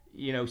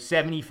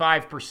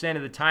 75%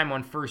 of the time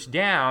on first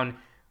down,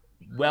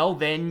 well,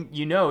 then,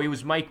 it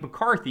was Mike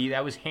McCarthy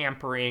that was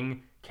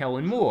hampering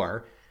Kellen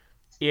Moore.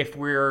 If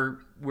we're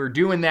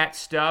doing that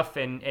stuff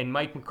and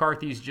Mike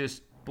McCarthy's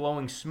just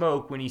blowing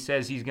smoke when he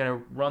says he's going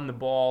to run the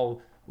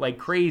ball like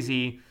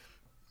crazy,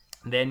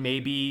 then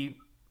maybe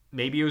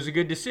it was a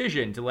good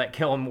decision to let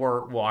Kellen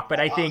Moore walk. But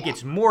I think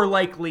it's more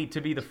likely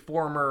to be the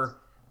former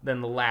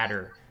than the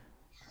latter.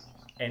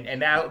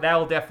 And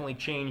that'll definitely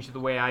change the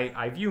way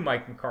I view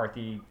Mike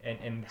McCarthy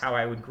and how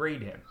I would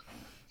grade him.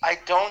 I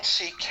don't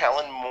see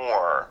Kellen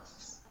Moore,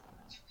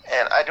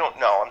 and I don't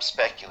know, I'm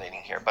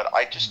speculating here, but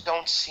I just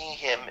don't see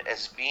him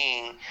as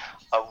being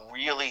a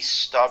really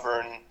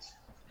stubborn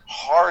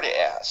hard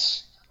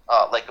ass,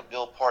 like a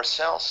Bill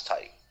Parcells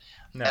type.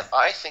 No. And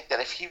I think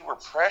that if he were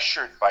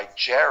pressured by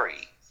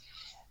Jerry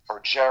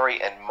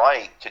and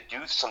Mike to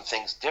do some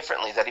things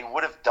differently, that he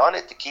would have done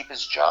it to keep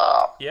his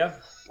job. Yeah.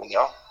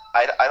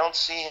 I don't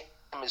see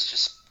him as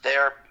just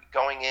there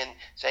going in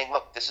saying,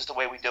 look, this is the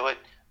way we do it.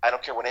 I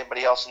don't care what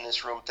anybody else in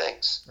this room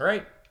thinks.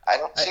 Right. I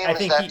don't see him I as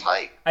think that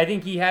type. I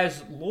think he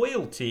has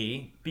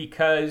loyalty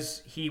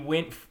because he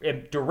went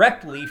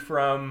directly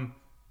from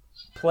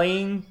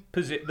playing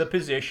the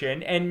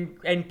position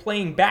and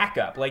playing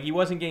backup. Like he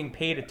wasn't getting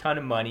paid a ton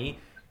of money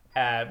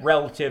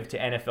relative to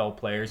NFL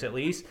players, at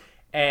least.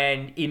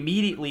 And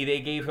immediately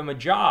they gave him a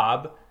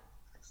job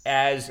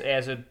as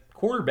a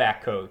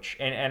quarterback coach,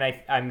 and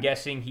I'm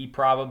guessing he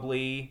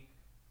probably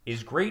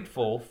is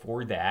grateful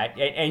for that.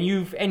 And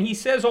he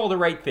says all the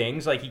right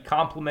things. Like he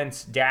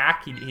compliments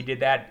Dak. He did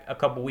that a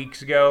couple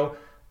weeks ago.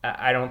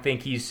 I don't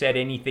think he's said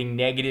anything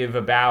negative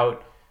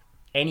about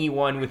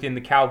anyone within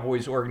the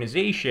Cowboys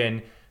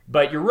organization.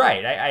 But you're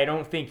right. I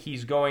don't think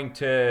he's going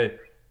to,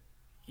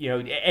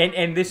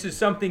 and this is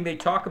something they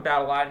talk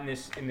about a lot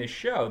in this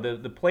show.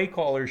 The play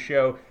caller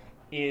show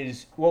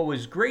is what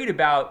was great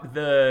about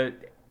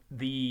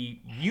the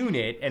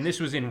unit, and this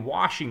was in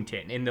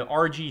Washington in the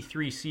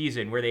RG3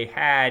 season where they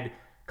had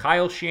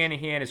Kyle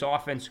Shanahan as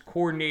offense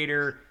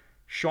coordinator,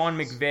 Sean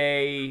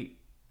McVay,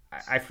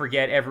 I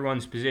forget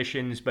everyone's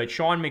positions, but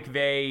Sean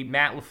McVay,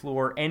 Matt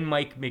LaFleur, and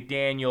Mike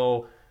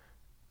McDaniel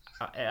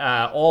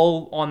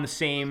all on the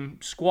same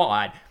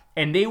squad,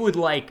 and they would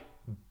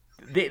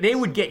they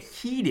would get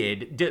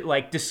heated,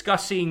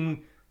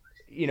 discussing,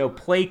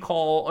 play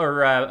call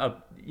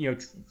or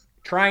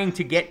trying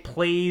to get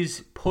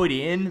plays put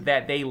in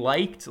that they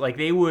liked. Like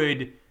they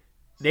were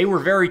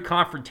very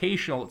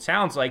confrontational, it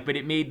sounds like, but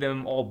it made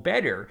them all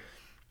better.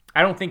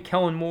 I don't think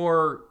Kellen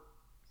Moore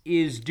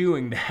is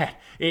doing that.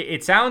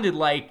 It sounded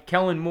like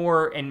Kellen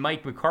Moore and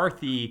Mike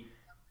McCarthy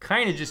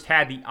kind of just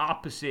had the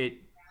opposite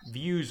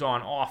views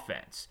on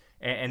offense.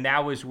 And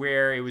that was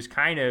where it was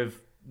kind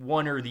of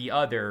one or the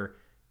other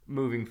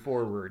moving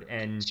forward.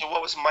 And so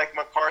what was Mike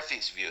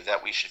McCarthy's view?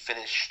 That we should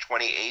finish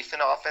 28th in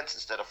offense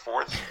instead of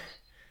 4th?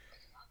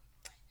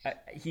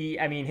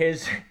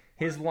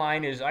 His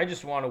line is, "I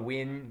just want to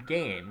win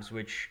games,"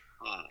 which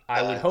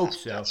I would hope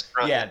so.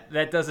 Yeah,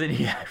 that doesn't.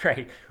 Yeah,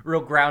 right.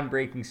 Real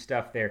groundbreaking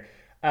stuff there.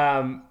 But I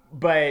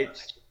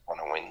want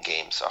to win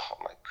games. Oh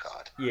my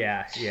God.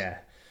 Yeah, yeah.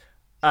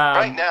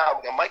 Right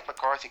now, Mike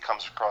McCarthy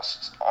comes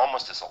across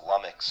almost as a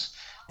lummox,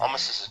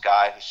 almost as a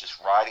guy who's just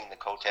riding the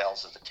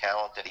coattails of the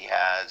talent that he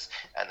has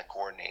and the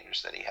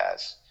coordinators that he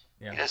has.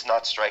 Yeah. He does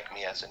not strike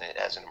me as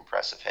an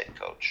impressive head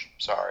coach.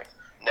 Sorry,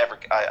 never.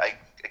 I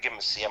give him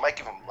a C. I might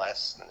give him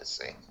less than a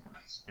C.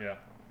 Yeah.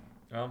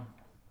 Well,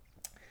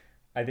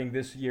 I think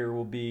this year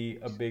will be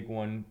a big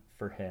one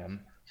for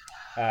him.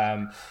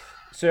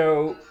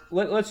 So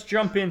let's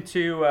jump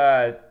into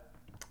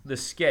the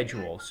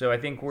schedule. So I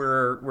think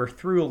we're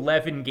through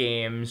 11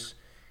 games,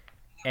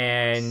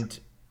 and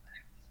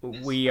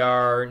we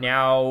are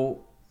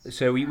now.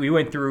 So we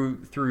went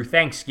through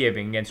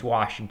Thanksgiving against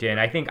Washington.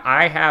 I think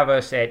I have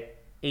us at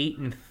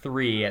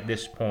 8-3 at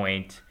this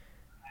point.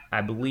 I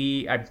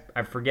believe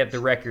I forget the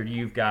record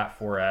you've got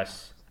for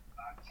us.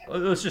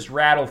 Let's just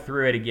rattle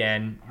through it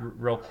again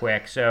real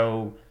quick.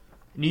 So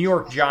New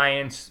York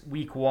Giants,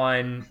 week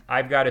 1.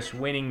 I've got us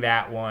winning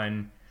that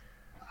one.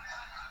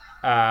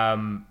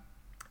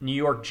 New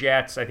York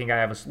Jets, I think I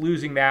have us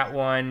losing that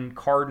one.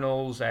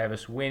 Cardinals, I have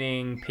us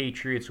winning.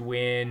 Patriots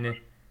win.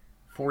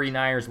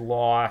 49ers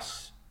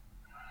loss.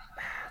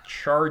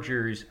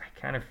 Chargers, I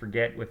kind of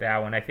forget with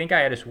that one. I think I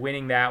had us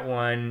winning that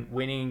one,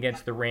 winning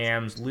against the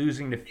Rams,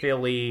 losing to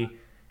Philly,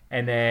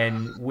 and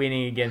then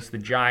winning against the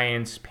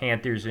Giants,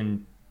 Panthers,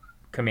 and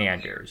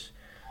Commanders.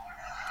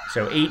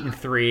 So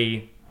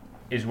 8-3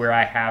 is where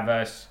I have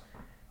us.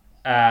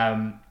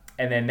 And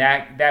then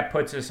that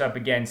puts us up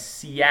against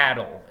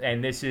Seattle.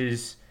 And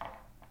this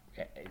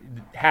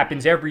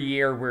happens every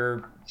year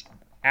where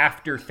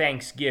after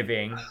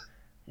Thanksgiving,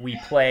 we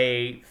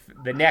play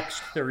the next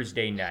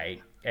Thursday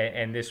night.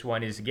 And this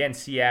one is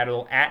against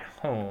Seattle at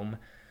home.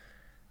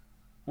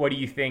 What do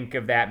you think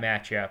of that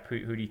matchup?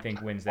 Who do you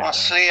think wins that one?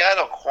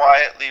 Seattle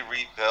quietly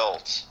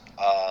rebuilt,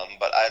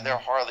 but they're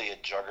hardly a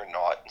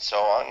juggernaut.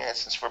 So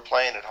since we're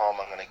playing at home,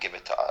 I'm going to give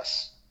it to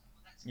us.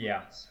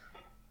 Yeah.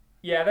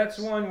 Yeah, that's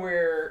one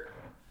where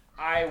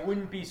I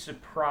wouldn't be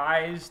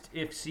surprised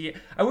if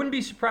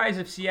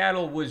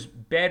Seattle was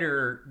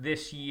better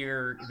this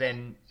year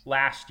than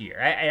last year.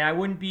 I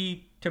wouldn't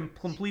be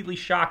completely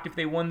shocked if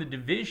they won the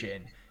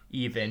division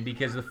even,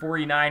 because the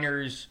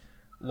 49ers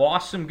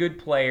lost some good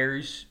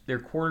players. Their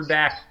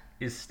quarterback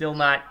is still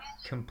not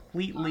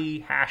completely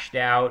hashed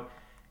out.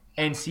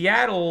 And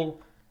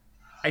Seattle,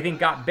 I think,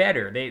 got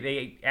better.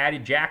 They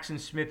added Jackson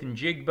Smith and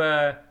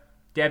Jigba,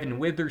 Devin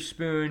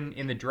Witherspoon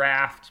in the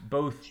draft,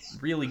 both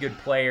really good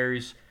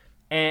players.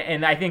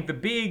 And I think the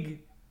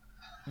big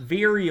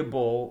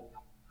variable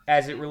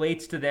as it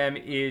relates to them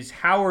is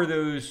how are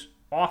those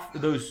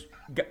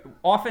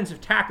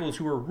offensive tackles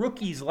who were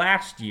rookies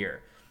last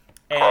year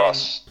and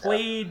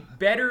played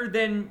better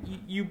than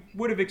you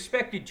would have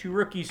expected two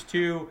rookies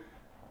to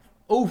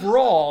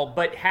overall,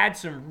 but had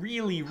some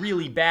really,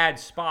 really bad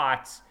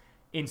spots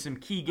in some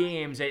key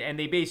games, and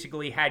they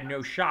basically had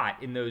no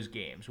shot in those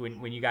games.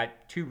 When you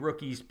got two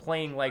rookies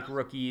playing like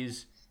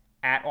rookies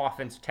at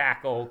offensive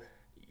tackle,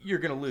 you're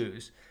going to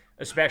lose.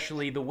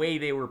 especially the way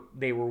they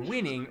were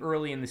winning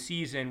early in the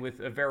season with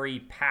a very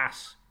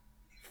pass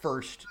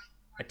first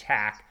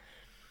attack.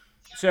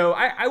 So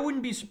I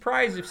wouldn't be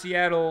surprised if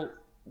Seattle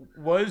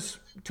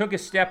took a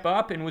step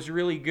up and was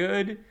really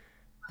good.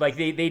 Like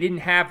they didn't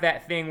have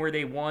that thing where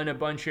they won a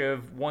bunch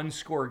of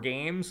one-score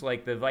games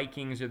like the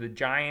Vikings or the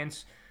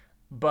Giants,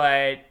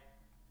 but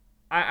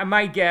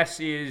my guess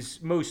is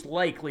most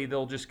likely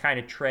they'll just kind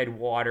of tread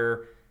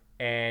water,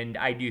 and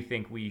I do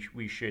think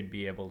we should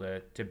be able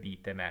to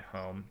beat them at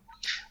home.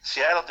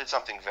 Seattle did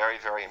something very,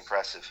 very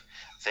impressive.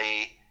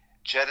 They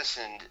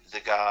jettisoned the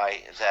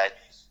guy that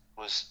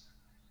was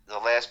the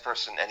last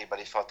person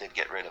anybody thought they'd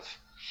get rid of.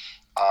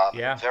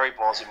 Very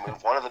ballsy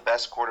move. One of the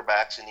best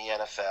quarterbacks in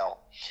the NFL.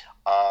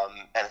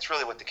 And it's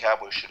really what the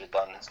Cowboys should have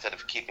done instead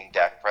of keeping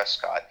Dak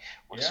Prescott,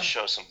 was to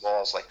show some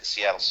balls like the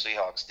Seattle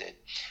Seahawks did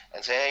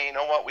and say, hey, you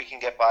know what? We can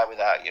get by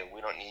without you. We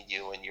don't need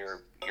you, and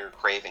you're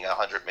craving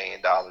 $100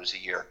 million a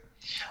year.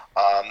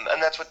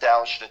 And that's what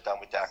Dallas should have done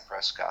with Dak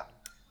Prescott.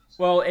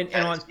 Well, and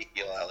on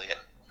Ezekiel Elliott.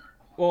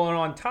 Well, and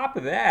on top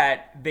of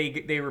that,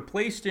 they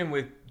replaced him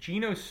with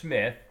Geno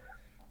Smith,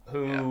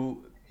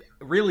 who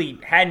really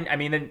hadn't. I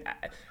mean,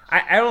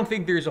 I don't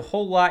think there's a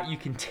whole lot you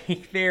can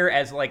take there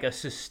as like a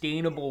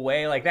sustainable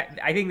way like that.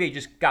 I think they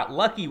just got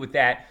lucky with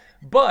that.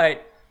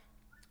 But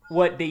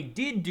what they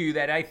did do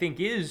that I think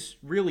is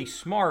really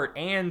smart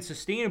and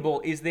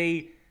sustainable is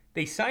they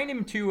signed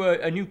him to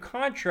a new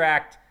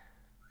contract,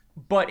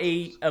 but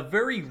a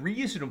very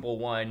reasonable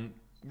one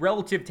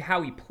relative to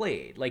how he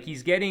played. Like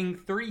he's getting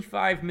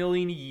 $35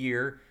 million a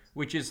year,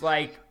 which is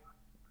like,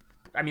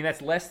 I mean,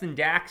 that's less than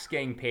Dak's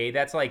getting paid.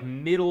 That's like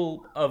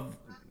middle of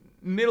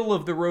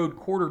the road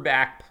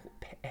quarterback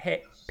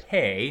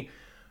pay,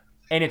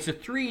 and it's a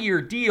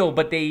 3-year deal.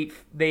 But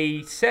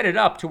they set it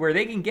up to where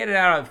they can get it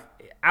out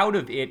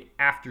of it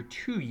after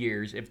 2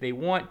 years if they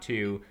want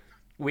to,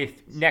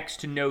 with next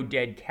to no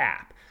dead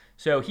cap.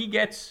 So he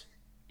gets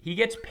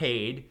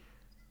paid,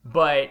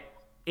 but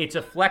it's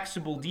a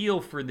flexible deal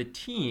for the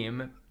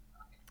team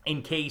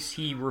in case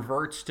he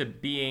reverts to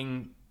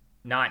being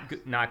not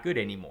good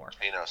anymore.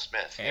 Geno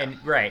Smith. And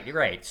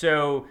right.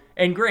 So,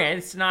 and granted,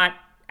 it's not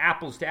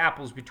apples to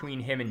apples between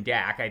him and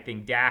Dak. I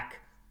think Dak,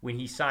 when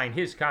he signed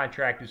his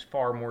contract, was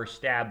far more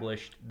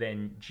established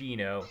than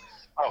Geno.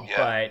 Oh yeah.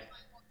 But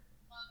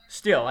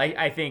still,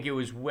 I think it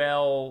was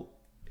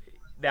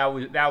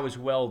that was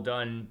well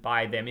done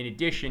by them. In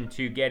addition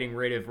to getting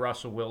rid of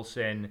Russell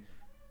Wilson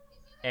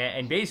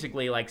and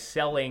basically like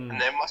selling. And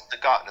they must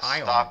have gotten a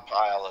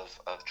stockpile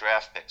of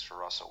draft picks for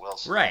Russell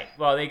Wilson. Right.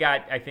 Well, they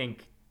got, I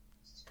think,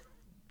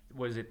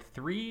 was it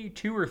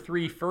 2 or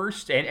 3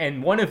 first?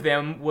 And one of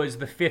them was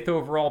the 5th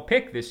overall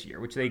pick this year,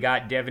 which they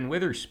got Devin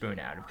Witherspoon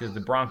out of because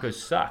the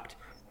Broncos sucked.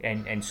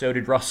 And so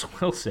did Russell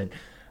Wilson.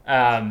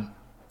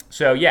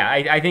 So, yeah,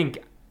 I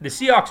think the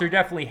Seahawks are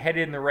definitely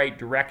headed in the right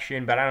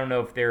direction, but I don't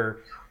know if they're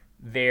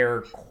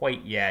there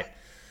quite yet.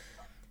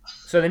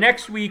 So the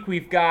next week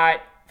we've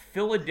got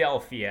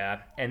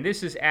Philadelphia, and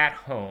this is at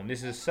home.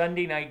 This is a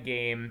Sunday night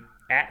game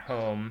at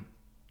home.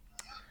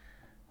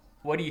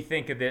 What do you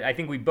think of it? I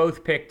think we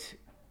both picked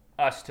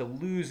us to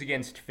lose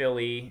against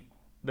Philly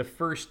the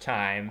first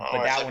time,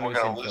 but that one was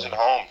in Philly. We're going to lose at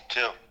home,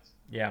 too.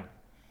 Yeah.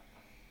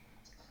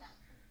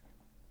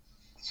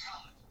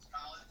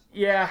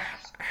 Yeah.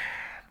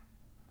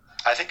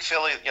 I think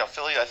Philly,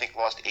 I think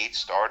lost 8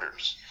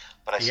 starters,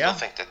 but I still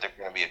think that they're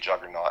going to be a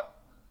juggernaut.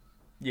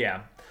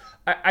 Yeah.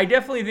 I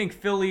definitely think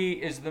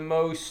Philly is the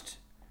most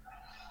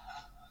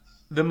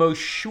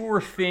sure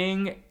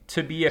thing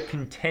to be a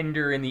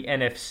contender in the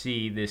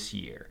NFC this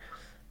year.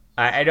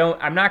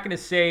 I'm not going to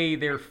say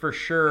they're for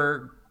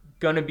sure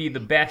going to be the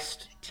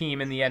best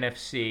team in the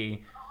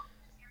NFC,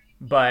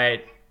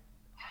 but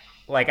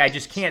like I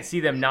just can't see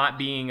them not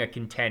being a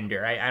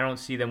contender. I don't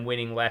see them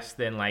winning less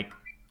than like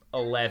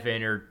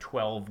 11 or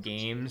 12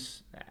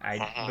 games,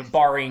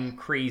 barring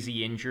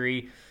crazy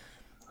injury.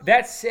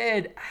 That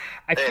said,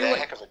 I feel like a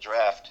heck of a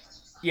draft.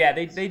 Yeah,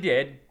 they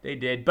did.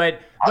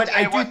 But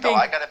I do think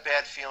I got a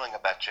bad feeling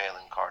about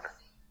Jalen Carter.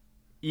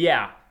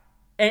 Yeah,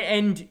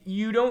 and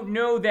you don't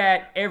know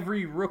that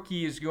every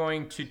rookie is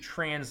going to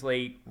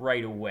translate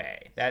right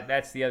away.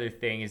 That's the other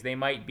thing, is they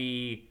might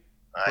be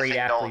great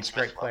athletes,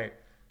 great players.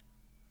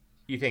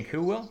 You think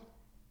who will?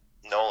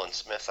 Nolan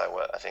Smith,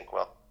 I think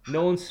will.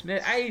 Nolan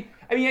Smith, I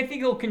mean, I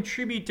think he'll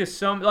contribute to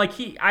some. Like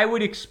I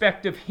would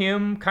expect of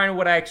him kind of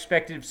what I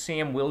expected of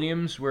Sam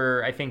Williams,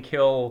 where I think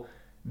he'll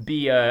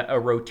be a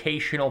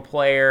rotational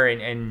player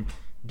and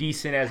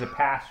decent as a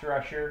pass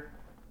rusher.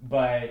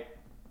 But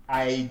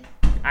I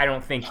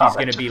don't think he's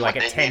going to be like a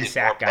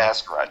 10-sack guy.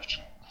 Pass rush.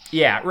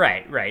 Yeah,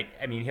 right.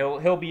 I mean,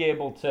 he'll be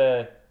able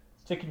to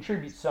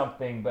contribute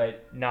something,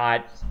 but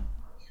not.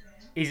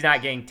 He's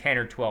not getting 10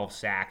 or 12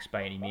 sacks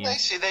by any means.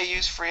 Well, they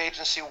use free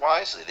agency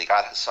wisely. They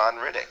got Hassan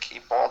Riddick. He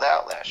balled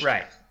out last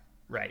year.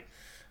 Right.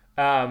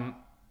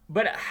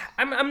 But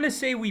I'm going to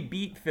say we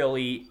beat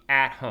Philly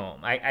at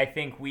home. I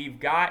think we've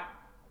got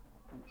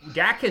 –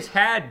 Dak has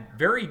had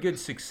very good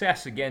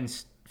success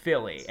against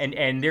Philly.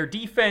 And their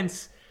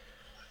defense –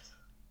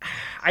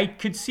 I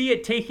could see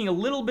it taking a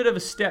little bit of a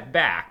step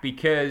back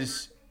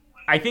because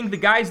I think the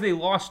guys they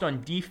lost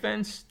on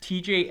defense,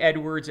 TJ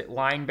Edwards at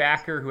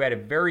linebacker, who had a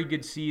very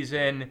good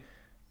season,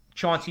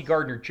 Chauncey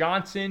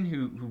Gardner-Johnson,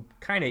 who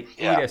kind of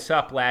ate us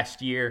up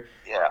last year,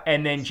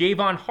 and then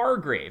Javon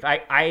Hargrave.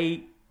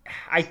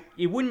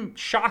 It wouldn't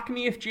shock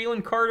me if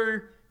Jalen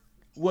Carter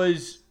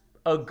was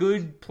a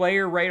good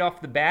player right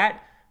off the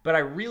bat, but I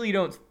really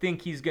don't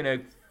think he's going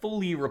to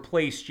fully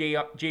replace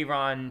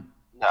Javon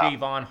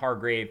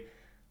Hargrave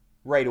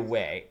right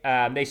away.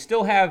 They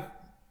still have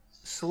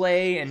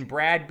Slay and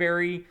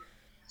Bradbury,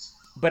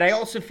 but I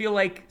also feel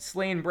like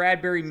Slay and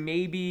Bradbury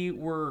maybe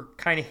were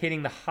kind of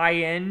hitting the high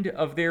end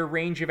of their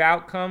range of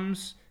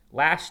outcomes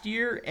last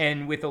year,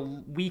 and with a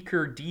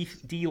weaker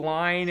D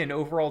line and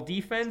overall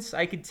defense,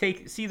 I could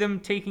see them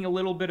taking a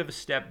little bit of a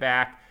step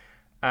back.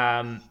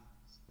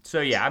 So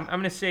yeah, I'm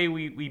going to say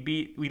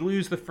we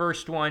lose the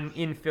first one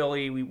in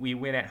Philly, we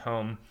win at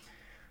home.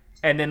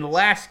 And then the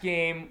last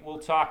game we'll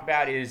talk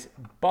about is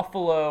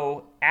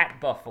Buffalo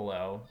at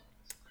Buffalo.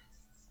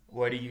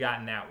 What do you got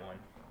in that one?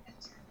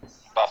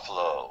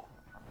 Buffalo.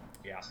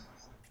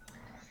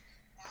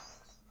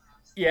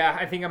 Yeah,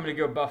 I think I'm going to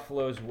go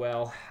Buffalo as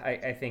well.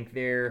 I think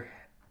they're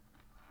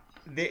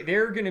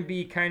going to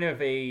be kind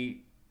of a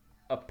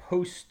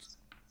post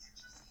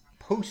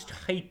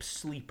hype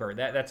sleeper.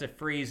 That's a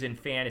phrase in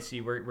fantasy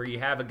where you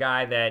have a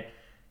guy that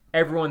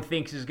everyone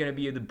thinks is going to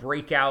be the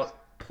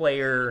breakout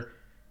player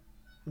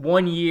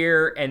 1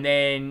 year, and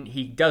then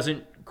he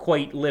doesn't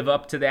quite live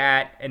up to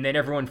that, and then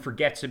everyone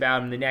forgets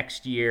about him the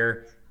next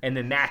year, and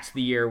then that's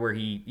the year where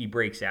he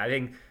breaks out. I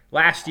think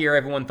last year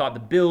everyone thought the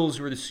Bills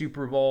were the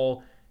Super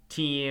Bowl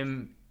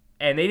team,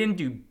 and they didn't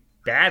do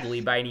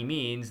badly by any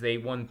means. They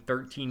won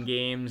 13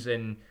 games,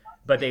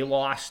 but they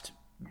lost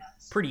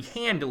pretty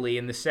handily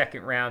in the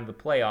second round of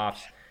the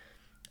playoffs.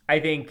 I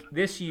think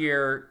this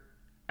year,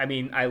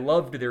 I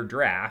loved their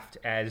draft,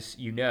 as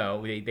you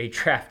know. They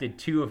drafted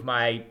two of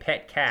my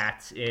pet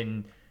cats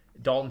in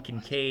Dalton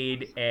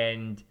Kincaid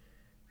and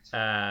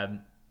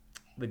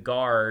the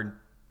guard,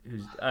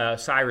 who's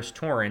Cyrus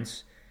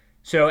Torrance.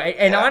 So,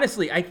 and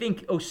honestly, I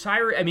think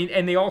Osiris.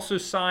 And they also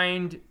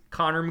signed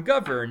Connor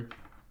McGovern,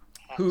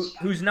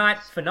 who's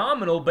not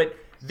phenomenal, but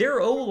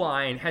their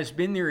O-line has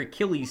been their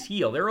Achilles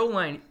heel. Their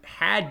O-line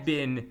had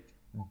been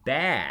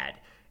bad,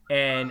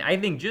 and I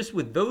think just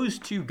with those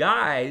two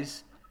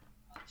guys,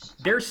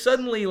 they're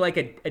suddenly like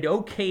an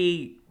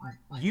okay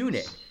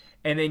unit.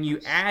 And then you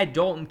add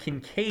Dalton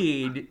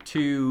Kincaid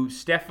to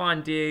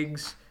Stephon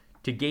Diggs,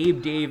 to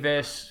Gabe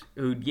Davis,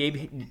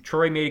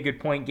 Troy made a good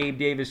point. Gabe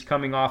Davis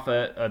coming off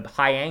a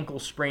high ankle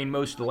sprain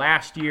most of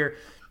last year.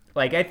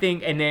 I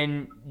think, and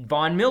then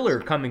Von Miller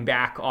coming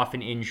back off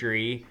an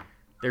injury.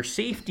 Their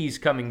safeties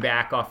coming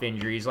back off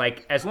injuries.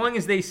 As long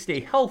as they stay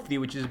healthy,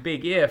 which is a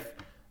big if,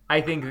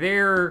 I think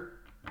they're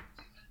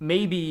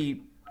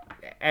maybe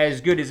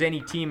as good as any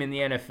team in the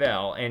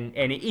NFL. And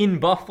in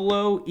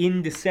Buffalo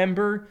in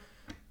December,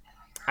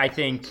 I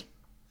think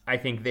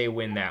they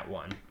win that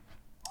one.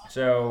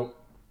 So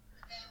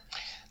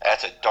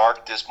that's a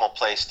dark, dismal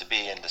place to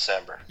be in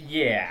December.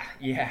 Yeah.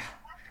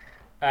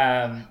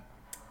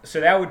 So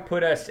that would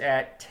put us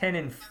at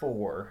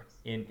 10-4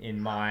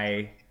 in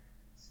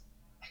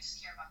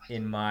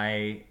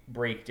my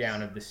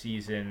breakdown of the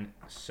season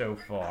so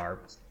far,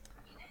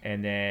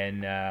 and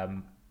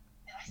then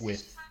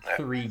with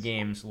 3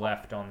 games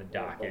left on the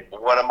docket.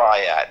 What am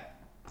I at?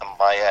 Am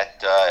I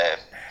at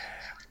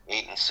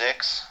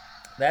 8-6?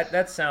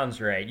 That sounds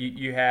right.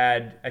 You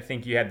had, I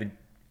think you had the.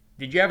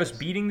 Did you have us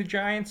beating the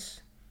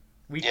Giants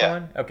week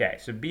 1? Okay,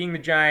 so beating the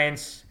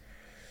Giants.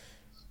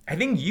 I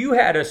think you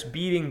had us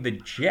beating the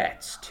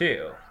Jets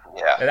too.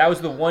 Yeah. That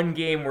was the one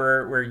game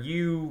where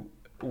you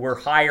were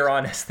higher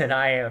on us than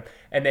I am,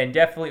 and then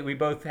definitely we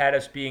both had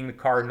us being the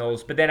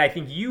Cardinals. But then I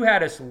think you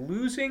had us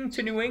losing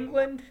to New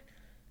England.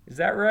 Is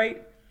that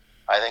right?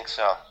 I think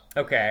so.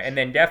 Okay, and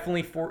then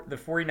definitely for the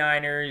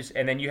 49ers,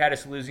 and then you had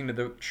us losing to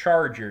the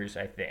Chargers,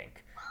 I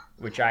think,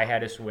 which I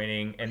had us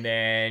winning, and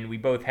then we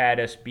both had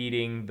us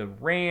beating the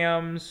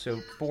Rams, so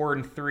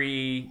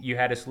 4-3. You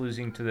had us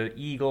losing to the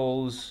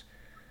Eagles,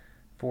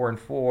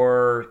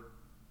 4-4.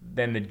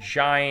 Then the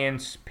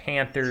Giants,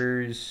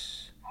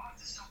 Panthers.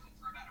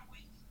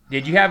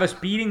 Did you have us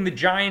beating the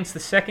Giants the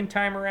second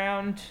time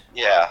around?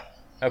 Yeah.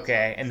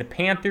 Okay, and the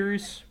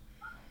Panthers?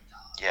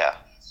 Yeah.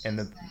 And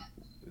the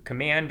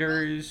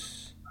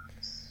Commanders?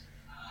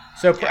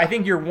 So I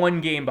think you're one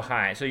game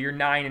behind. So you're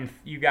 9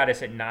 you got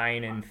us at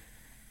 9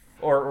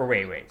 or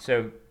wait.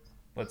 So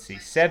let's see,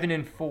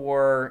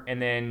 7-4,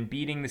 and then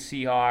beating the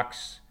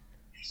Seahawks,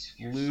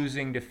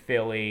 losing to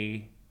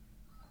Philly,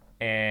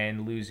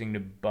 and losing to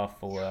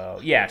Buffalo.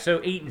 Yeah, so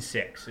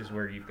 8-6 is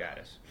where you've got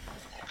us.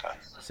 Okay.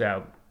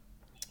 So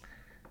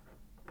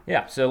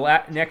yeah, so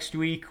next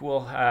week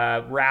we'll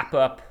wrap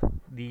up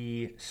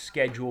the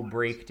schedule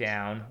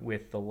breakdown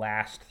with the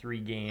last 3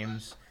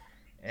 games,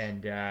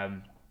 and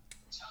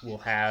we'll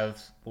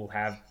have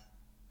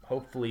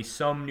hopefully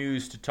some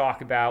news to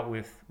talk about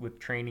with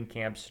training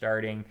camp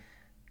starting.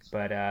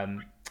 But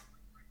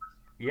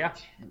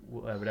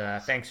yeah,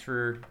 thanks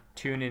for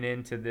tuning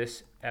in to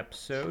this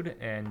episode,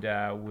 and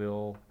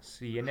we'll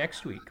see you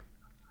next week.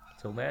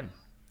 Till then.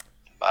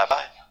 Bye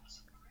bye.